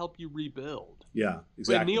 we'll help you rebuild. Yeah,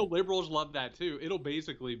 exactly. But neoliberals love that too. It'll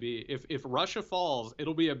basically be, if Russia falls,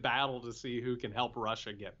 it'll be a battle to see who can help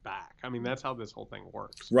Russia get back. I mean, that's how this whole thing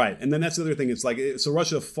works. Right, and then that's the other thing. It's like, so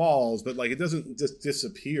Russia falls, but like it doesn't just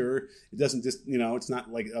disappear. It doesn't just, it's not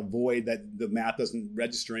like a void that the map doesn't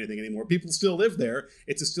register anything anymore. People still live there.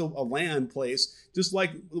 It's still a land place. Just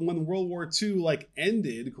like when World War II like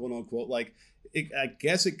ended, quote unquote, like I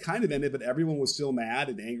guess it kind of ended, but everyone was still mad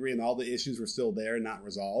and angry, and all the issues were still there and not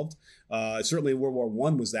resolved. Certainly, World War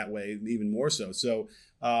I was that way, even more so. So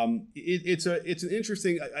it's an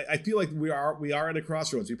interesting. I feel like we are at a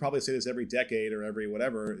crossroads. We probably say this every decade or every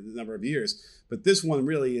whatever number of years, but this one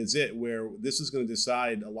really is it, where this is going to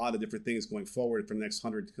decide a lot of different things going forward for the next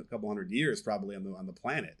couple hundred years, probably on the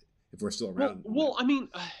planet, if we're still around. Well, I mean,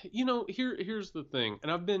 here's the thing,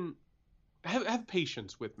 and have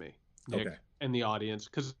patience with me, Nick. Okay. And the audience,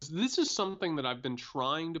 because this is something that I've been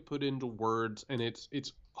trying to put into words, and it's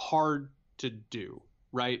hard to do,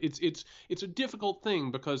 right? It's a difficult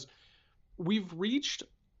thing because we've reached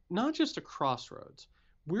not just a crossroads.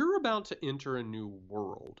 We're about to enter a new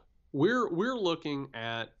world. We're looking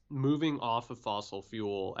at moving off of fossil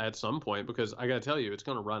fuel at some point, because I got to tell you, it's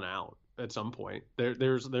going to run out at some point.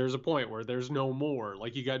 There's a point where there's no more.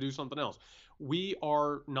 Like, you got to do something else. We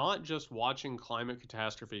are not just watching climate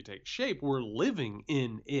catastrophe take shape, we're living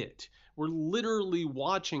in it. We're literally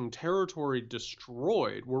watching territory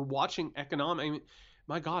destroyed. We're watching economic, I mean,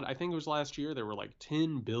 my God, I think it was last year there were like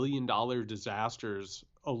 $10 billion disasters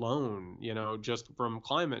alone, just from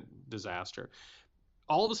climate disaster.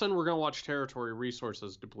 All of a sudden, we're going to watch territory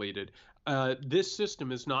resources depleted. This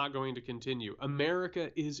system is not going to continue.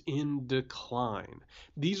 America is in decline.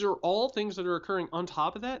 These are all things that are occurring. On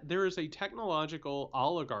top of that, there is a technological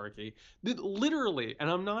oligarchy that literally, and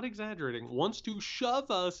I'm not exaggerating, wants to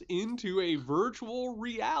shove us into a virtual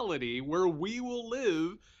reality where we will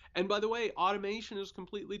live. And by the way, automation is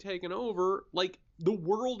completely taken over. Like, the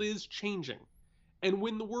world is changing. And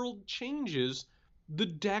when the world changes, the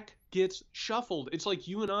deck gets shuffled. It's like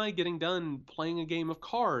you and I getting done playing a game of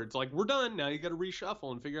cards. Like, we're done. Now you got to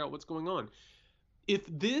reshuffle and figure out what's going on. If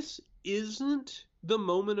this isn't the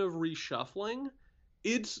moment of reshuffling,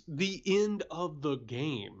 it's the end of the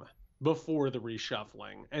game before the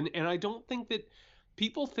reshuffling. And I don't think that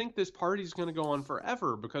people think this party is going to go on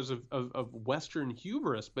forever because of Western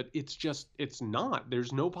hubris, but it's not.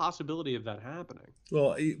 There's no possibility of that happening.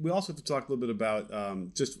 Well, we also have to talk a little bit about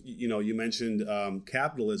you mentioned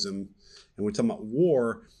capitalism, and we're talking about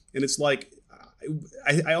war, and it's like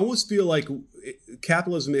I almost feel like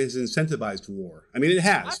capitalism has incentivized war. I mean, it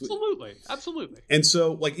has. Absolutely. And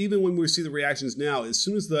so, like, even when we see the reactions now, as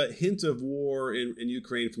soon as the hint of war in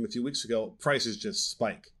Ukraine from a few weeks ago, prices just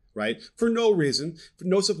spike. Right? For no reason, for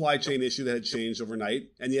no supply chain issue that had changed overnight,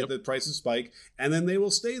 and yet the prices spike, and then they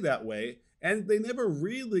will stay that way, and they never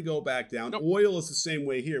really go back down. Nope. Oil is the same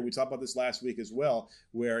way here. We talked about this last week as well,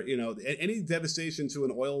 where any devastation to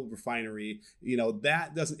an oil refinery,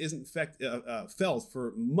 that isn't felt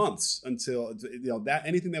for months until that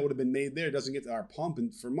anything that would have been made there doesn't get to our pump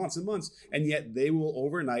for months and months, and yet they will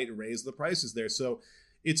overnight raise the prices there. So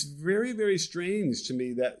it's very, very strange to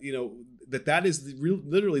me that that is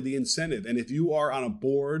literally the incentive. And if you are on a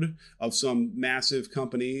board of some massive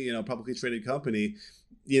company, publicly traded company,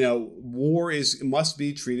 war must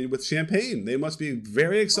be treated with champagne. They must be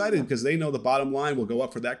very excited because they know the bottom line will go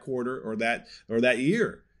up for that quarter or that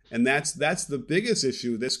year. And that's the biggest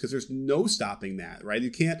issue with this, because there's no stopping that, right?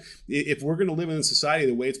 You can't, if we're going to live in a society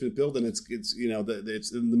the way it's been built, and it's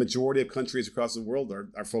the majority of countries across the world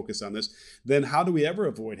are focused on this, then how do we ever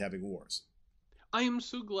avoid having wars? I am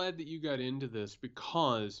so glad that you got into this,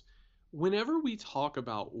 because whenever we talk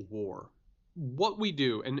about war, what we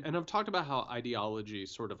do, and I've talked about how ideology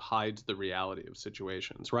sort of hides the reality of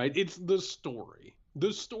situations, right? It's the story.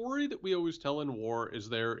 The story that we always tell in war is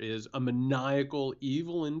there is a maniacal,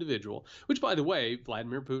 evil individual, which, by the way,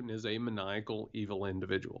 Vladimir Putin is a maniacal, evil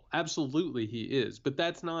individual. Absolutely, he is. But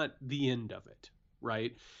that's not the end of it,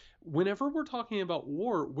 right? Whenever we're talking about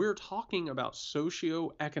war, we're talking about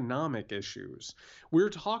socioeconomic issues. We're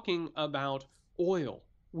talking about oil.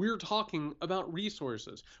 We're talking about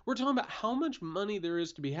resources. We're talking about how much money there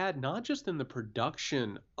is to be had, not just in the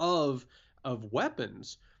production of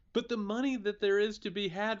weapons, but the money that there is to be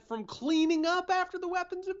had from cleaning up after the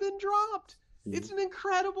weapons have been dropped. Mm-hmm. It's an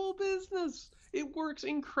incredible business. It works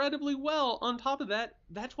incredibly well. On top of that,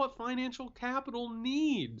 that's what financial capital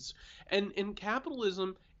needs. And in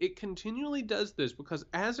capitalism, it continually does this because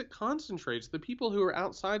as it concentrates, the people who are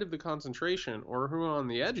outside of the concentration or who are on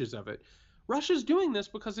the edges of it, Russia's doing this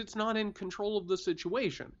because it's not in control of the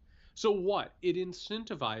situation. So what? It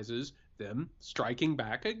incentivizes them striking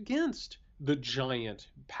back against the giant,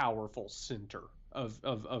 powerful center of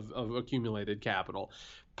accumulated capital.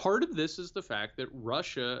 Part of this is the fact that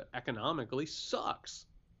Russia economically sucks.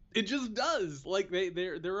 It just does. Like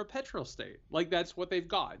they're a petrostate. Like that's what they've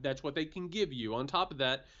got. That's what they can give you. On top of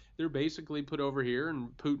that, they're basically put over here, and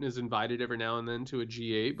Putin is invited every now and then to a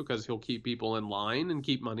G8 because he'll keep people in line and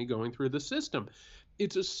keep money going through the system.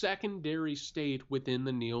 It's a secondary state within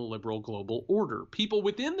the neoliberal global order. People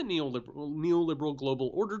within the neoliberal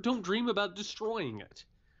global order don't dream about destroying it,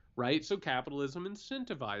 right? So capitalism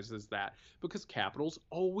incentivizes that because capital's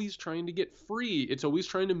always trying to get free. It's always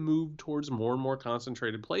trying to move towards more and more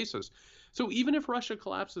concentrated places. So even if Russia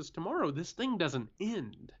collapses tomorrow, this thing doesn't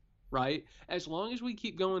end, right? As long as we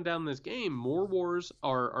keep going down this game, more wars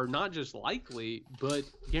are not just likely, but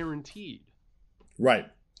guaranteed. Right.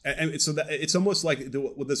 And so that it's almost like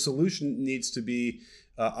the solution needs to be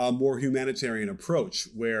a more humanitarian approach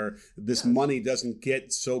where this money doesn't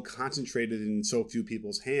get so concentrated in so few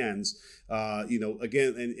people's hands.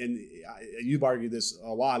 Again, and you've argued this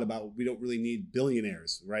a lot about we don't really need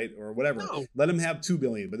billionaires, right? Or whatever. No. Let them have 2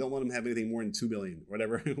 billion, but don't let them have anything more than 2 billion,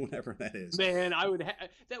 whatever that is. Man,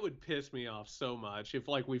 that would piss me off so much if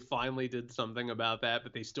like we finally did something about that,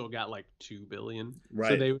 but they still got like 2 billion.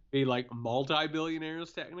 Right. So they would be like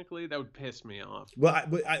multi-billionaires technically. That would piss me off. Well,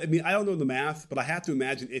 I mean, I don't know the math, but I have to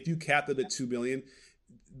imagine if you capped it at 2 billion,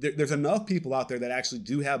 there's enough people out there that actually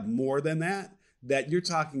do have more than that you're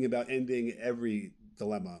talking about ending every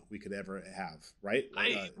dilemma we could ever have, right?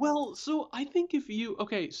 So I think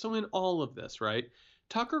so in all of this, right,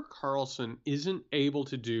 Tucker Carlson isn't able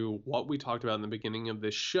to do what we talked about in the beginning of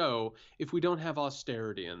this show if we don't have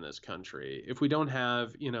austerity in this country, if we don't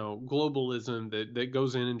have, globalism that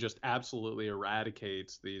goes in and just absolutely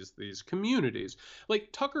eradicates these communities. Like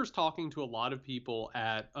Tucker's talking to a lot of people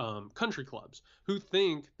at country clubs who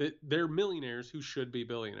think that they're millionaires who should be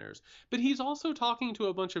billionaires. But he's also talking to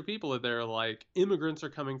a bunch of people that they're like, immigrants are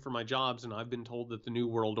coming for my jobs and I've been told that the New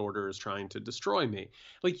World Order is trying to destroy me.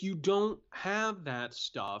 Like you don't have that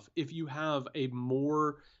stuff if you have a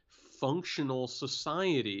more functional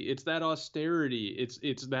society. It's that austerity,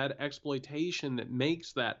 it's that exploitation that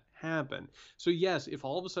makes that happen. So yes, if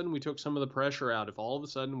all of a sudden we took some of the pressure out, if all of a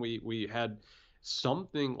sudden we had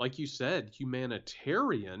something like you said,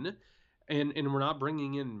 humanitarian, and we're not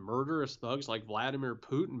bringing in murderous thugs like Vladimir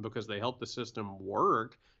Putin because they help the system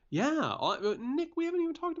work. Yeah, Nick, we haven't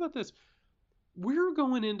even talked about this. We're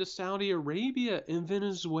going into Saudi Arabia and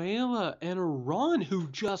Venezuela and Iran, who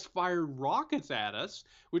just fired rockets at us,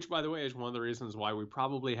 which, by the way, is one of the reasons why we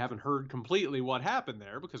probably haven't heard completely what happened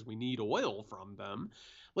there, because we need oil from them.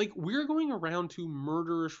 Like, we're going around to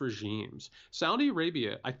murderous regimes. Saudi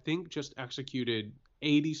Arabia, I think, just executed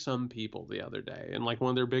 80-some people the other day, and like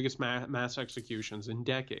one of their biggest mass executions in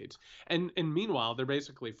decades. And meanwhile, they're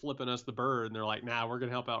basically flipping us the bird, and they're like, nah, we're going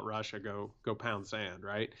to help out Russia, go pound sand,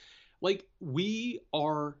 right? Like, we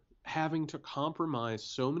are having to compromise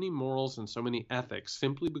so many morals and so many ethics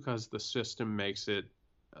simply because the system makes it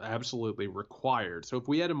absolutely required. So if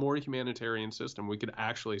we had a more humanitarian system, we could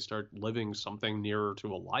actually start living something nearer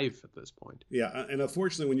to a life at this point. Yeah, and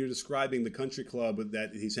unfortunately, when you're describing the country club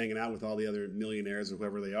that he's hanging out with all the other millionaires or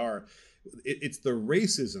whoever they are, it's the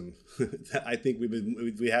racism that I think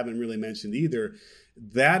we haven't really mentioned either.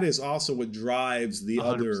 that is also what drives the 100%.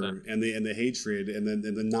 other and the hatred and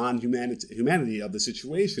the non-humanity of the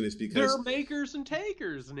situation is because there are makers and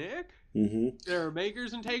takers, Nick. Mm-hmm. There are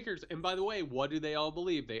makers and takers. And by the way, what do they all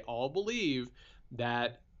believe? They all believe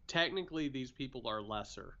that technically these people are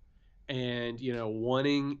lesser. And,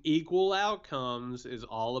 wanting equal outcomes is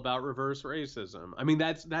all about reverse racism. I mean,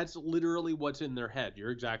 that's literally what's in their head.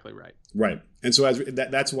 You're exactly right. Right. And so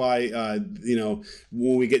that's why, when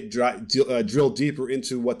we get drilled deeper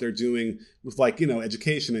into what they're doing with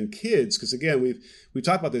education and kids, because again, we've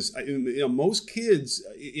talked about this, most kids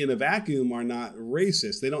in a vacuum are not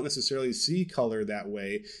racist. They don't necessarily see color that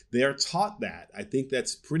way. They are taught that. I think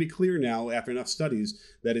that's pretty clear now after enough studies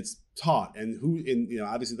that it's taught, and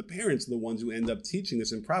obviously the parents are the ones who end up teaching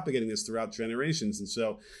this and propagating this throughout generations. And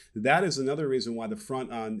so that is another reason why the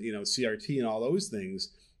front on, CRT and all those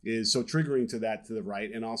things is so triggering to the right,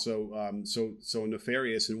 and also so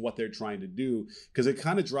nefarious in what they're trying to do, because it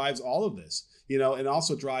kind of drives all of this, and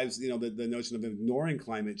also drives, the notion of ignoring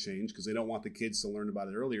climate change because they don't want the kids to learn about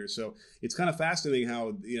it earlier. So it's kind of fascinating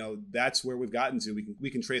how, that's where we've gotten to. We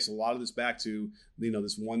can trace a lot of this back to,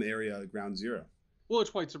 this one area, ground zero. Well,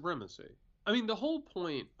 it's white supremacy. I mean, the whole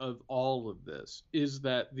point of all of this is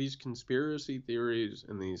that these conspiracy theories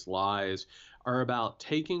and these lies are about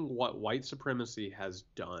taking what white supremacy has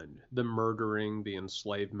done, the murdering, the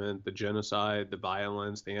enslavement, the genocide, the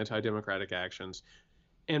violence, the anti-democratic actions,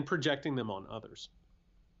 and projecting them on others.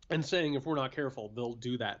 And saying if we're not careful, they'll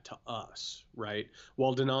do that to us, right?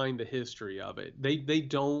 While denying the history of it. They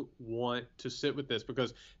don't want to sit with this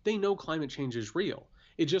because they know climate change is real.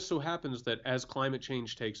 It just so happens that as climate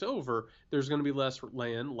change takes over, there's going to be less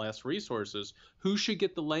land, less resources. Who should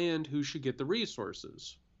get the land? Who should get the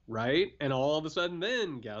resources? Right? And all of a sudden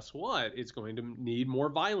then, guess what? It's going to need more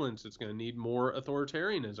violence. It's going to need more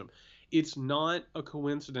authoritarianism. It's not a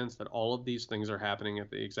coincidence that all of these things are happening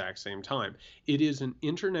at the exact same time. It is an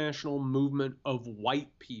international movement of white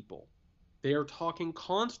people. They are talking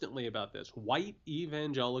constantly about this. White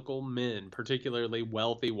evangelical men, particularly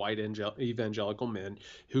wealthy white evangelical men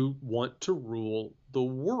who want to rule the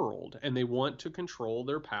world, and they want to control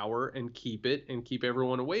their power and keep it and keep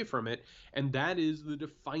everyone away from it. And that is the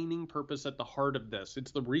defining purpose at the heart of this. It's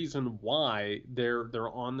the reason why they're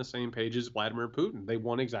on the same page as Vladimir Putin. They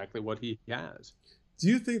want exactly what he has. Do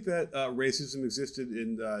you think that racism existed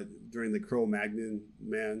during the Cro-Magnon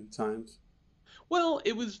man times? Well,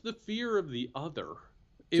 it was the fear of the other.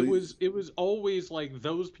 It was always like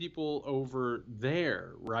those people over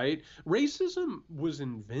there, right? Racism was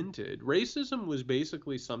invented. Racism was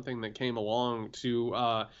basically something that came along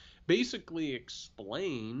to basically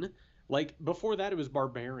explain, like before that it was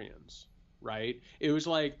barbarians, right? It was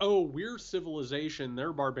like, oh, we're civilization,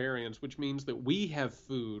 they're barbarians, which means that we have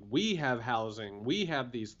food, we have housing, we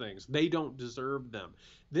have these things. They don't deserve them.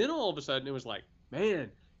 Then all of a sudden it was like,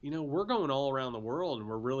 man, we're going all around the world and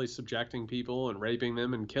we're really subjecting people and raping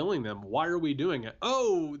them and killing them. Why are we doing it?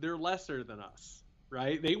 Oh, they're lesser than us,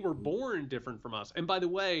 right? They were born different from us. And by the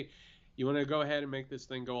way, you want to go ahead and make this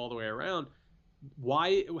thing go all the way around.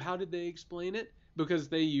 Why? How did they explain it? Because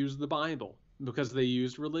they used the Bible, because they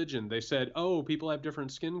used religion. They said, oh, people have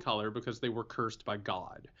different skin color because they were cursed by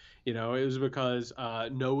God. It was because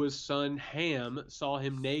Noah's son Ham saw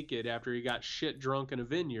him naked after he got shit drunk in a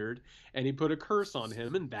vineyard, and he put a curse on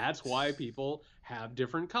him, and that's why people have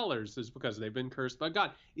different colors, is because they've been cursed by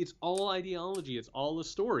God. It's all ideology. It's all a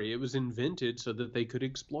story. It was invented so that they could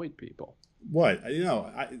exploit people. What?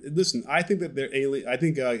 Listen, I think that they're alien. I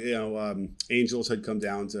think angels had come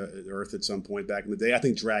down to Earth at some point back in the day. I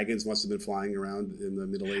think dragons must have been flying around in the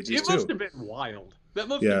Middle Ages It too. must have been wild. That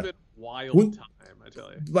must have been a wild time, I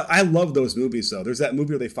tell you. But I love those movies, though. There's that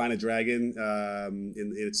movie where they find a dragon.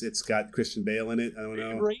 It's got Christian Bale in it. I don't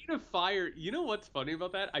know. Rain of Fire. You know what's funny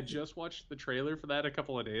about that? I just watched the trailer for that a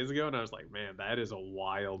couple of days ago, and I was like, man, that is a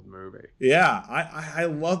wild movie. Yeah, I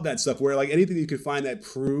love that stuff. Where like anything you can find that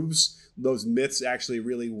proves those myths actually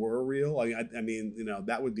really were real. I mean,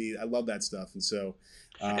 that would be. I love that stuff, and so.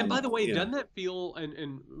 And by the way, doesn't that feel?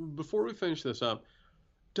 And before we finish this up,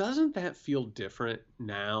 doesn't that feel different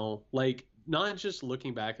now? Like, not just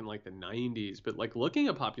looking back in like the 90s, but like looking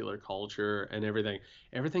at popular culture and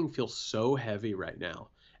everything feels so heavy right now.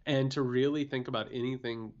 And to really think about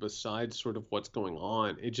anything besides sort of what's going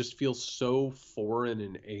on, it just feels so foreign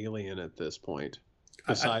and alien at this point.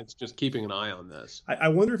 Besides just keeping an eye on this. I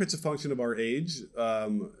wonder if it's a function of our age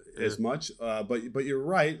as much, but you're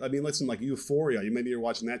right. I mean, listen, like Euphoria, maybe you're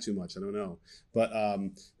watching that too much. I don't know, but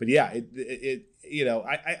yeah, it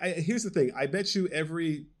here's the thing. I bet you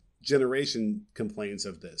every generation complains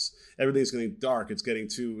of this. Everything's getting dark. It's getting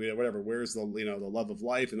too, whatever. Where's the, the love of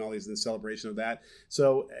life and all these, the celebration of that.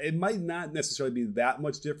 So it might not necessarily be that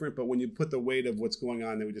much different, but when you put the weight of what's going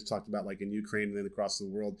on that we just talked about, like in Ukraine and then across the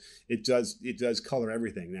world, it does color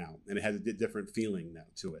everything now, and it has a different feeling now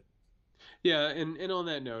to it. Yeah, and on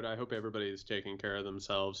that note, I hope everybody is taking care of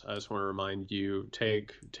themselves. I just want to remind you,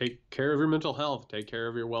 take care of your mental health, take care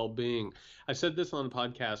of your well-being. I said this on a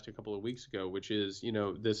podcast a couple of weeks ago, which is,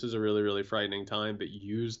 this is a really, really frightening time, but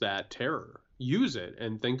use that terror. Use it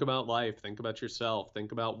and think about life, think about yourself,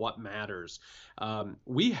 think about what matters.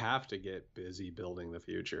 We have to get busy building the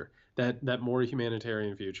future. That more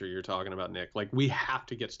humanitarian future you're talking about, Nick, like we have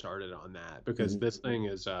to get started on that, because this thing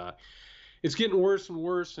is it's getting worse and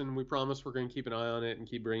worse, and we promise we're going to keep an eye on it and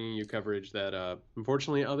keep bringing you coverage that,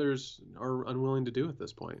 unfortunately, others are unwilling to do at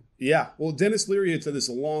this point. Yeah. Well, Dennis Leary had said this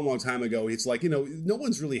a long, long time ago. It's like, no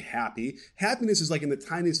one's really happy. Happiness is like in the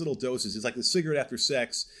tiniest little doses. It's like the cigarette after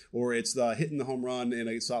sex, or it's the hitting the home run and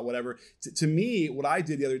I saw whatever. To me, what I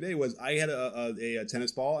did the other day was I had a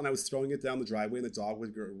tennis ball, and I was throwing it down the driveway, and the dog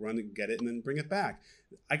would run and get it and then bring it back.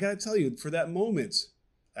 I got to tell you, for that moment,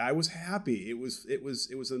 I was happy. It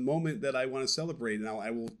was a moment that I want to celebrate, and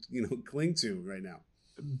I will cling to right now.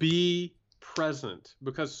 Be present,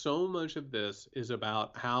 because so much of this is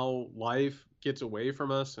about how life gets away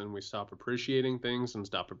from us and we stop appreciating things and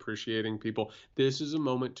stop appreciating people. This is a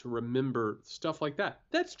moment to remember stuff like that.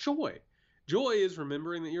 That's joy. Joy is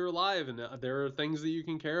remembering that you're alive and there are things that you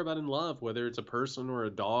can care about and love, whether it's a person or a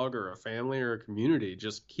dog or a family or a community.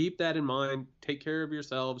 Just keep that in mind. Take care of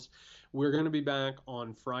yourselves. We're going to be back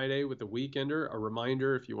on Friday with the Weekender. A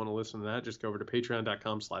reminder, if you want to listen to that, just go over to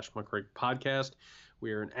patreon.com/muckrakepodcast.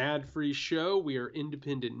 We are an ad-free show. We are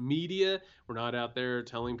independent media. We're not out there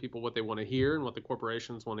telling people what they want to hear and what the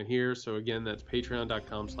corporations want to hear. So again, that's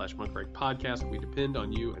patreon.com/muckrakepodcast. We depend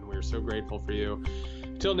on you, and we're so grateful for you.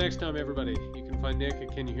 Until next time, everybody, you can find Nick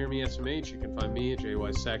at Can You Hear Me SMH. You can find me at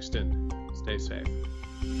JY Sexton. Stay safe.